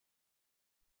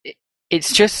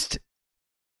 it's just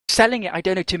selling it. I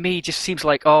don't know. To me, just seems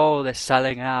like they're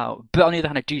selling out. But on the other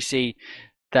hand, I do see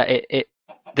that it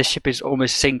the ship is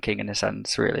almost sinking in a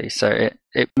sense, really. So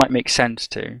it might make sense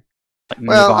to like move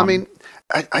Well, I on. mean,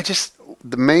 I just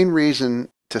the main reason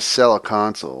to sell a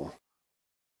console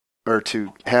or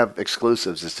to have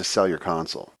exclusives is to sell your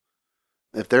console.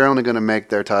 If they're only going to make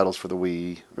their titles for the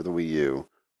Wii or the Wii U,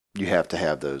 you have to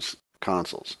have those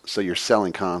consoles. So you're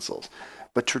selling consoles.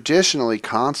 But traditionally,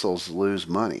 consoles lose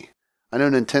money. I know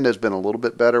Nintendo's been a little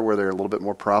bit better where they're a little bit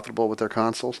more profitable with their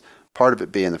consoles. Part of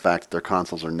it being the fact that their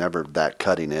consoles are never that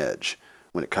cutting edge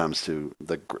when it comes to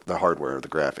the hardware or the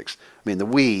graphics. I mean, the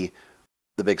Wii,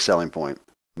 the big selling point,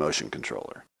 motion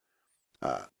controller.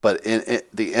 But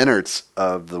the innards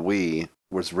of the Wii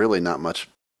was really not much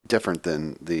different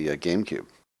than the GameCube.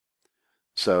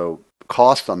 So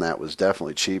cost on that was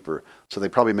definitely cheaper. So they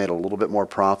probably made a little bit more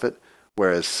profit,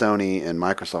 whereas Sony and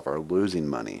Microsoft are losing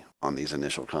money on these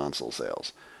initial console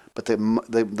sales. But the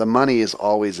money is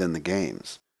always in the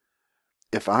games.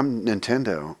 If I'm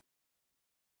Nintendo,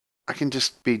 I can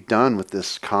just be done with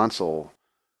this console,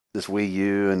 this Wii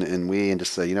U and Wii, and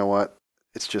just say, you know what?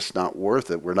 It's just not worth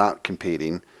it. We're not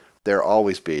competing. They're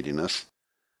always beating us.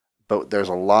 But there's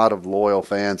a lot of loyal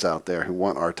fans out there who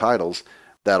want our titles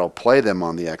that'll play them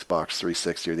on the Xbox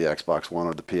 360 or the Xbox One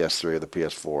or the PS3 or the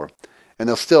PS4. And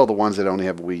they'll still the ones that only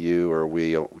have a Wii U or a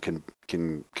Wii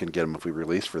can get them if we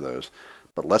release for those.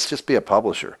 But let's just be a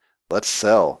publisher. Let's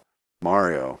sell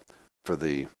Mario for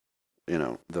the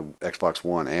Xbox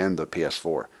One and the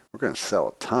PS4. We're going to sell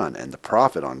a ton, and the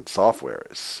profit on software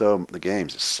the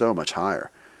games is so much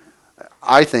higher.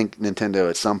 I think Nintendo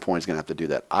at some point is going to have to do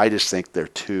that. I just think they're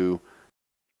too,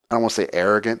 I don't want to say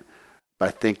arrogant, but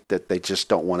I think that they just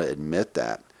don't want to admit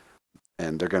that.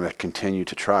 And they're going to continue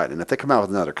to try it. And if they come out with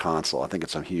another console, I think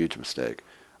it's a huge mistake.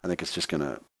 I think it's just going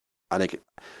to, I think,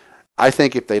 I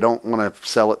think if they don't want to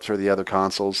sell it through the other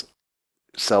consoles,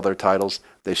 sell their titles,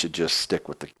 they should just stick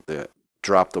with the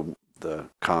drop the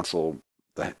console,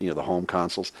 the home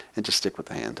consoles, and just stick with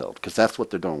the handheld because that's what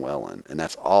they're doing well in, and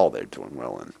that's all they're doing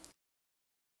well in.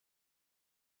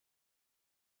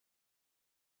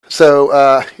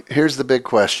 So here's the big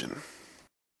question.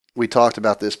 We talked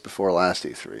about this before last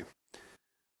E3.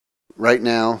 Right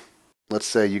now, let's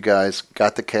say you guys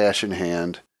got the cash in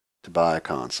hand to buy a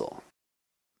console.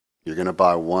 You're going to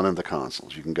buy one of the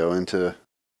consoles. You can go into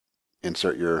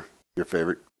insert your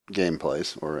favorite game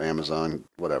place or Amazon,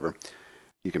 whatever.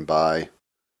 You can buy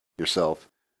yourself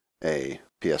a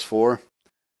PS4,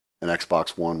 an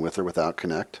Xbox One with or without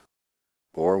Kinect,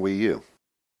 or Wii U.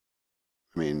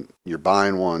 I mean, you're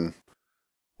buying one,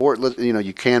 or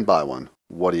you can buy one.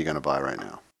 What are you going to buy right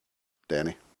now,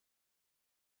 Danny?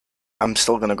 I'm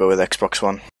still going to go with Xbox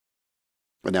One.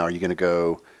 But now, are you going to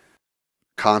go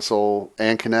console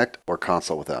and Kinect or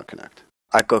console without Kinect?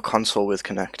 I'd go console with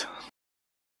Kinect.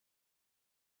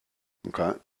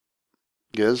 Okay.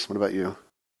 Giz, what about you?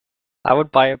 I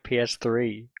would buy a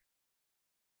PS3.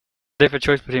 If a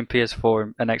choice between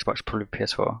PS4 and Xbox, probably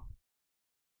PS4.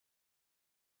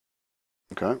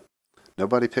 Okay.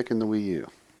 Nobody picking the Wii U.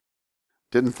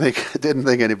 Didn't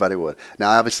think anybody would.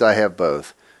 Now, obviously, I have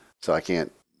both, so I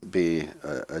can't be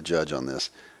a judge on this.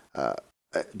 Uh,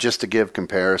 just to give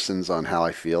comparisons on how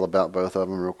I feel about both of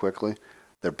them, real quickly,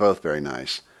 they're both very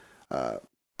nice. The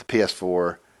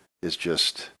PS4 is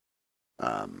just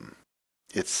um,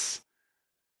 it's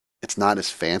not as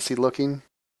fancy looking,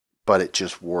 but it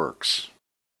just works.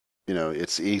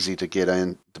 It's easy to get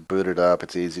in, to boot it up.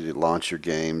 It's easy to launch your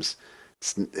games.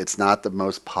 It's not the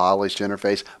most polished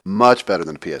interface. Much better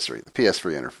than the PS3. The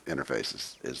PS3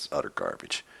 interface is utter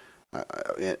garbage.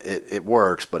 It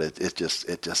works, but it just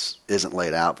isn't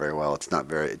laid out very well. It's not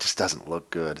very. It just doesn't look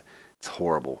good. It's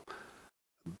horrible,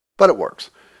 but it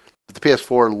works. But the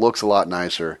PS4 looks a lot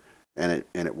nicer, and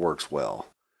it works well.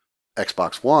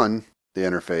 Xbox One, the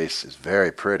interface is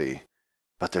very pretty,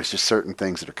 but there's just certain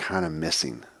things that are kind of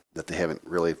missing that they haven't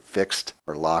really fixed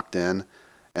or locked in.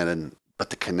 And then, but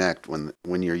the Kinect,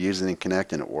 when you're using the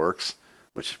Kinect and it works,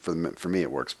 which for me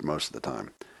it works most of the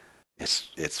time,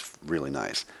 it's really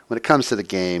nice. When it comes to the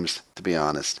games, to be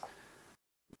honest,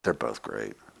 they're both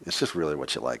great. It's just really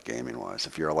what you like gaming wise.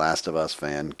 If you're a Last of Us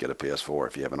fan, get a PS4.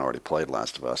 If you haven't already played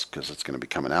Last of Us, because it's going to be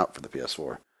coming out for the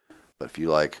PS4. But if you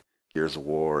like Gears of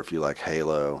War, if you like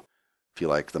Halo, if you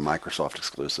like the Microsoft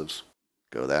exclusives,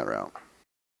 go that route.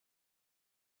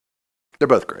 They're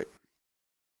both great.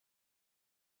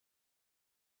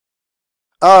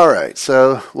 All right,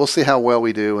 so we'll see how well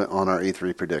we do on our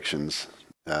E3 predictions.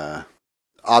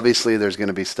 Obviously, there's going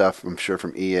to be stuff, I'm sure,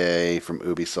 from EA, from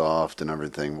Ubisoft, and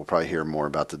everything. We'll probably hear more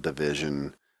about the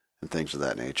Division and things of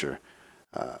that nature.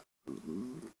 Uh,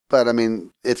 but I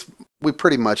mean, we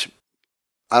pretty much.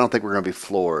 I don't think we're going to be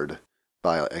floored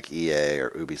by like EA or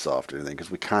Ubisoft or anything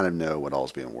because we kind of know what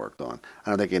all's being worked on. I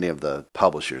don't think any of the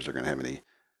publishers are going to have any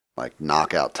like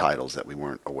knockout titles that we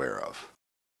weren't aware of.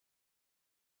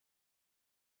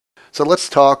 So let's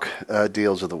talk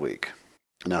deals of the week.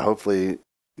 Now, hopefully,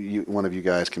 one of you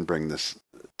guys can bring this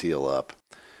deal up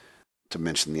to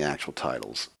mention the actual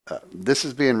titles. This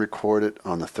is being recorded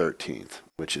on the 13th,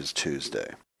 which is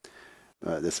Tuesday.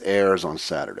 This airs on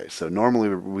Saturday. So normally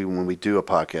when we do a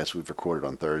podcast, we've recorded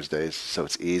on Thursdays, so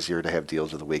it's easier to have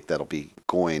deals of the week that'll be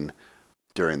going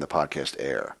during the podcast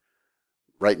air.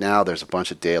 Right now, there's a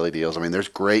bunch of daily deals. I mean, there's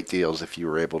great deals if you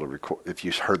were able to record. If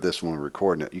you heard this when we were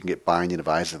recording it, you can get binding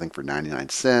devices, I think, for 99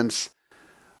 cents.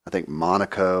 I think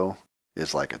Monaco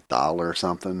is like $1 or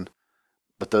something.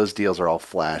 But those deals are all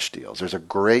flash deals. There's a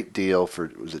great deal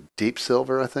for, was it Deep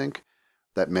Silver, I think,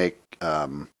 that make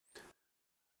Dead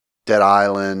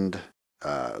Island,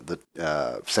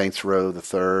 the Saints Row the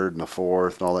third and the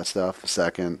fourth and all that stuff, the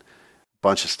second,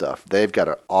 bunch of stuff. They've got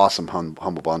an awesome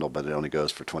humble bundle, but it only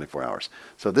goes for 24 hours.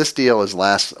 So this deal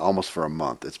lasts almost for a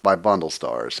month. It's by Bundle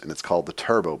Stars, and it's called the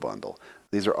Turbo Bundle.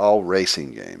 These are all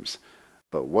racing games.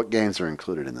 But what games are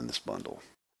included in this bundle?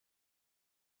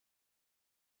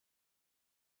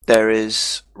 There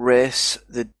is Race,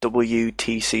 the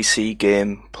WTCC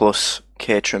game plus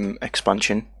Caterham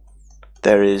expansion.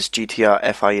 There is GTR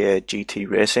FIA GT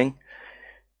Racing,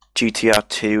 GTR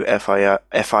 2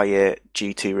 FIA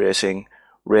GT Racing,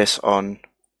 Race On,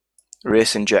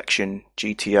 Race Injection,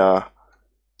 GTR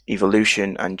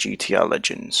Evolution, and GTR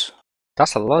Legends.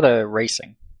 That's a lot of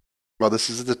racing. Well, this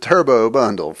is the Turbo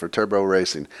Bundle for Turbo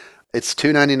Racing. It's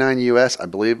 $2.99 US, I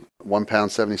believe,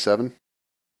 £1.77,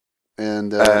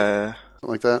 and something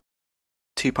like that.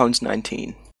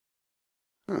 £2.19.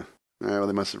 Huh. Well,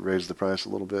 they must have raised the price a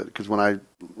little bit because when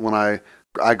I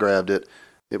grabbed it,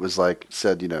 it was like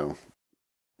said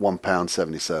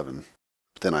 £1.77.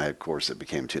 But then of course it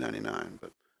became $2.99.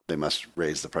 But they must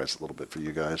raise the price a little bit for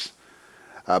you guys.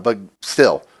 But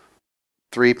still,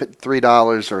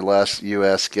 $3 or less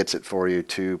US gets it for you.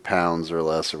 £2 or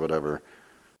less or whatever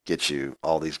gets you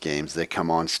all these games. They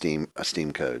come on Steam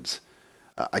codes.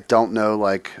 I don't know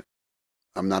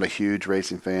I'm not a huge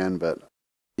racing fan, but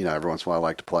every once in a while I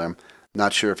like to play them.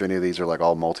 Not sure if any of these are like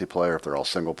all multiplayer, if they're all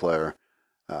single player.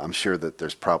 I'm sure that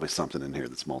there's probably something in here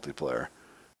that's multiplayer.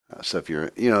 So if you're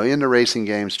into racing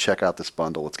games, check out this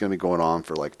bundle. It's going to be going on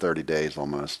for like 30 days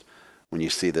almost. When you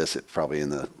see this, it's probably in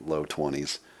the low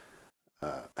 20s.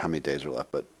 How many days are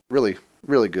left? But really,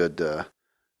 really good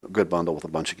bundle with a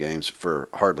bunch of games for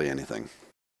hardly anything.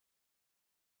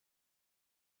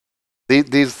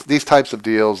 These types of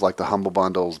deals, like the humble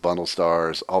bundles, bundle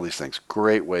stars, all these things,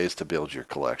 great ways to build your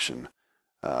collection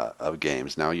of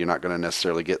games. Now you're not going to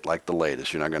necessarily get like the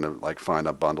latest. You're not going to like find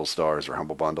a bundle stars or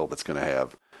humble bundle that's going to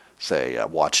have, say,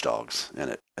 Watch Dogs in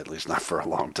it. At least not for a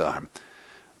long time.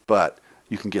 But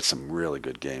you can get some really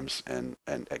good games and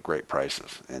at great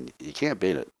prices, and you can't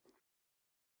beat it.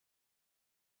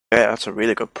 Yeah, that's a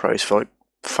really good price for like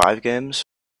 5 games.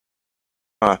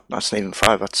 That's not even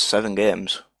 5, that's 7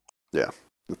 games. Yeah,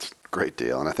 it's a great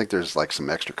deal. And I think there's like some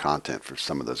extra content for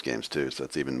some of those games too, so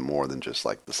it's even more than just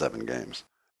like the 7 games.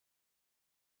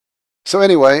 So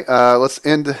anyway, let's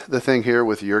end the thing here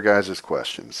with your guys'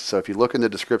 questions. So if you look in the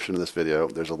description of this video,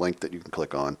 there's a link that you can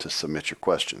click on to submit your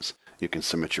questions. You can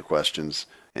submit your questions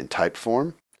in typed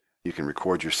form. You can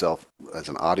record yourself as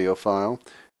an audio file.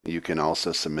 You can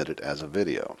also submit it as a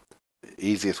video. The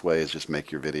easiest way is just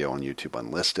make your video on YouTube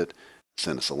unlisted,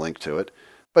 send us a link to it.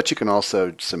 But you can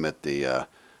also submit the a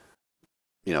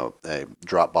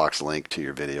Dropbox link to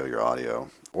your video, your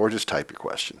audio, or just type your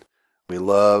question. We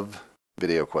love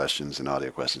video questions and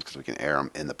audio questions because we can air them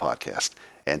in the podcast.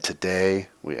 And today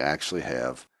we actually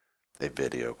have a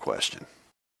video question.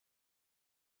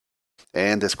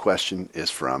 And this question is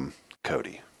from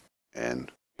Cody.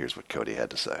 And here's what Cody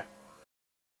had to say.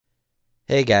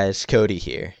 Hey guys, Cody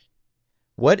here.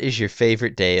 What is your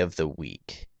favorite day of the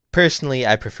week? Personally,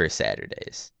 I prefer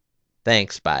Saturdays.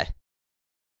 Thanks, bye.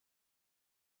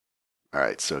 All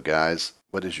right, so guys,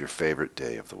 what is your favorite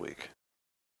day of the week?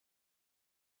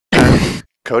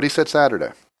 Cody said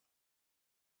Saturday.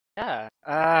 Yeah.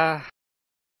 I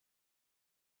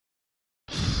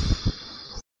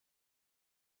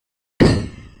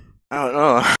don't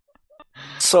know.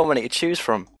 So many to choose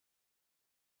from.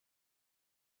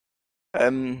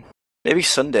 Maybe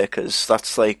Sunday, because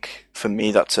that's like, for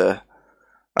me, that's a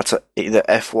either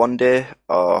F1 day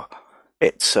or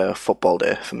it's a football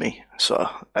day for me. So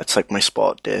it's like my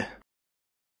sport day.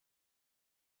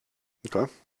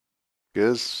 Okay.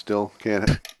 Giz still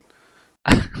can't.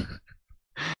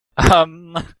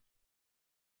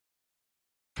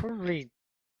 Probably.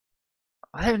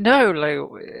 I don't know.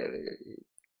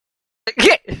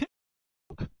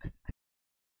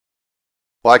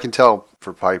 Well, I can tell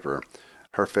for Piper,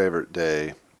 her favorite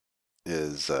day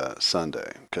is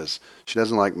Sunday because she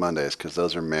doesn't like Mondays because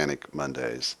those are manic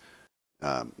Mondays,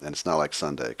 and it's not like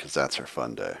Sunday because that's her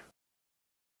fun day.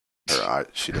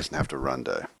 She doesn't have to run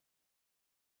day.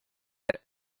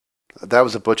 That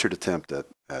was a butchered attempt at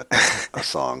a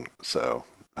song, so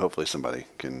hopefully somebody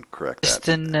can correct that. Just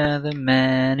another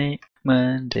manic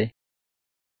Monday.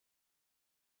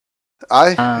 I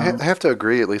have to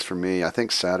agree, at least for me. I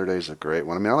think Saturday's a great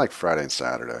one. I mean, I like Friday and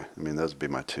Saturday. I mean, those would be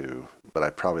my two, but I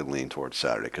probably lean towards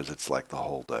Saturday because it's like the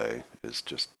whole day is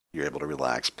just you're able to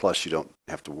relax. Plus, you don't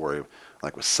have to worry.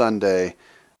 Like with Sunday,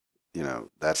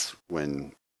 that's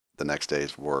when the next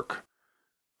day's work,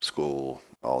 school,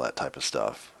 all that type of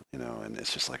stuff. And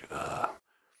it's just like, ugh.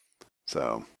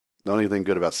 So the only thing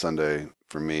good about Sunday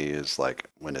for me is like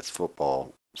when it's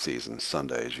football season.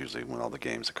 Sunday is usually when all the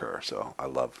games occur. So I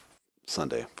love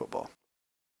Sunday football.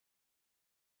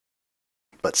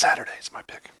 But Saturday is my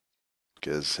pick.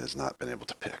 Giz has not been able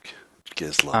to pick.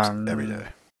 Giz loves every day.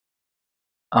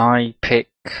 I pick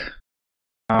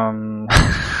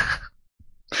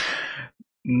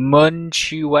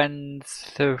Munch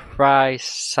Wednesday, Friday,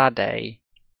 Saturday.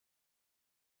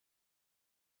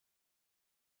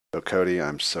 So Cody,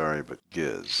 I'm sorry, but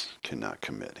Giz cannot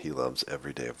commit. He loves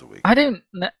every day of the week. I don't.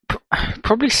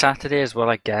 Probably Saturday as well,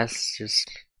 I guess.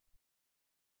 Just.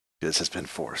 Giz has been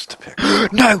forced to pick.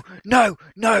 No!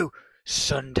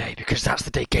 Sunday, because that's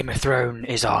the day Game of Thrones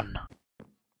is on.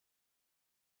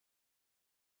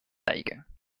 There you go.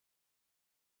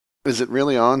 Is it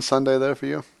really on Sunday though for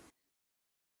you?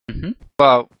 Mm-hmm.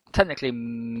 Well, technically,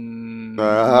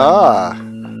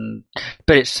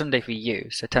 but it's Sunday for you,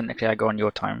 so technically I go on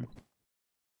your time.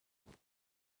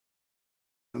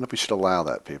 I don't know if we should allow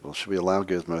that, people. Should we allow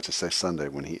Gizmo to say Sunday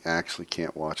when he actually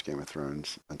can't watch Game of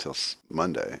Thrones until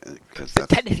Monday? Because But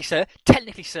technically, sir,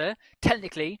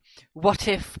 what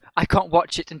if I can't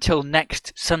watch it until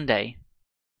next Sunday?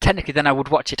 Technically, then I would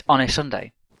watch it on a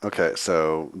Sunday. Okay,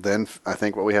 so then I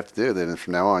think what we have to do then is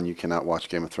from now on, you cannot watch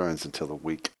Game of Thrones until the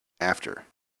week after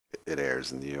it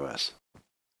airs in the U.S.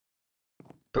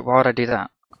 But why would I do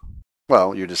that?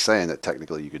 Well, you're just saying that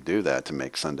technically you could do that to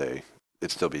make Sunday,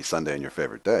 it'd still be Sunday and your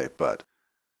favorite day, but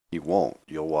you won't.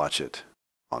 You'll watch it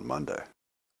on Monday.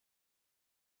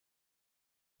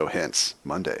 So hence,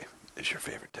 Monday is your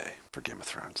favorite day for Game of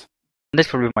Thrones. This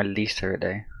is probably my least favorite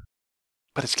day.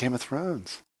 But it's Game of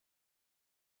Thrones.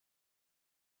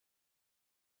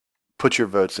 Put your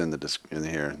votes in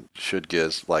here. Should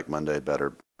Giz like Monday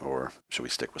better, or should we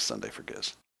stick with Sunday for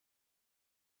Giz?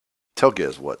 Tell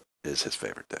Giz what is his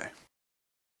favorite day.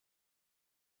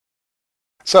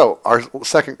 So, our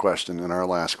second question and our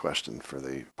last question for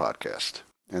the podcast,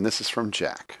 and this is from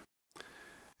Jack.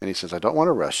 And he says, I don't want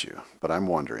to rush you, but I'm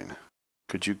wondering,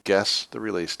 could you guess the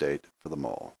release date for The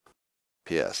Mole?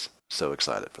 P.S. So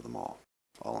excited for The Mole.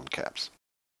 All in caps.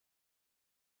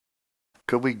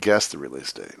 Could we guess the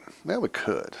release date? Yeah, we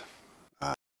could.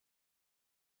 The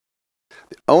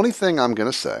only thing I'm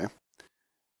going to say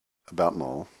about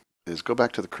Mole is go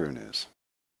back to the crew news.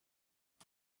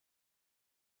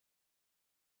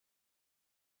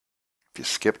 If you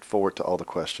skipped forward to all the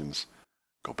questions,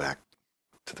 go back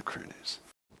to the crew news.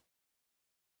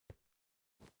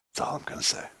 That's all I'm going to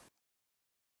say.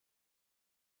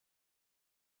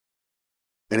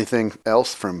 Anything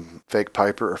else from Fake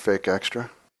Piper or Fake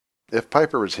Extra? If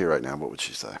Piper was here right now, what would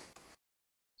she say?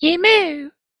 You moo!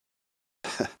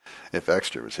 If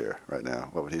Extra was here right now,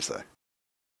 what would he say?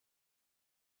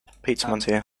 Pizza Man's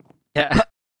here. Yeah.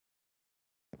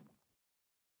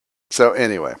 So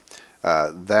anyway,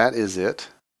 that is it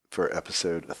for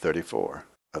episode 34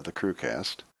 of the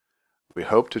Crewcast. We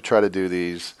hope to try to do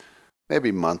these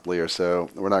maybe monthly or so.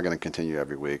 We're not going to continue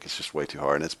every week. It's just way too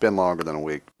hard. And it's been longer than a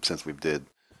week since we did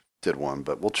one,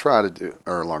 but we'll try to do,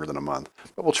 or longer than a month,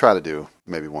 but we'll try to do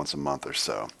maybe once a month or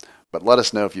so. But let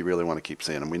us know if you really want to keep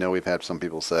seeing them. We know we've had some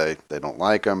people say they don't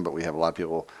like them, but we have a lot of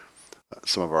people,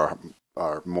 some of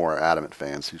our more adamant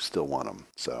fans who still want them.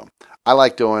 So I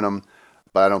like doing them,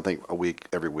 but I don't think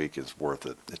every week is worth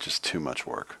it. It's just too much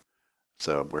work.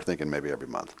 So we're thinking maybe every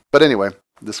month. But anyway,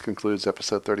 this concludes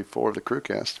episode 34 of the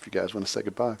Crewcast. If you guys want to say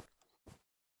goodbye.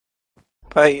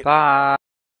 Bye. Bye.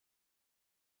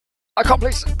 I can't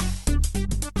please.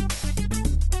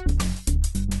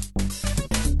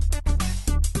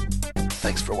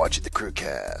 Thanks for watching the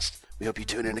Crewcast. We hope you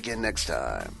tune in again next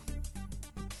time.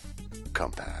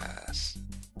 Compass.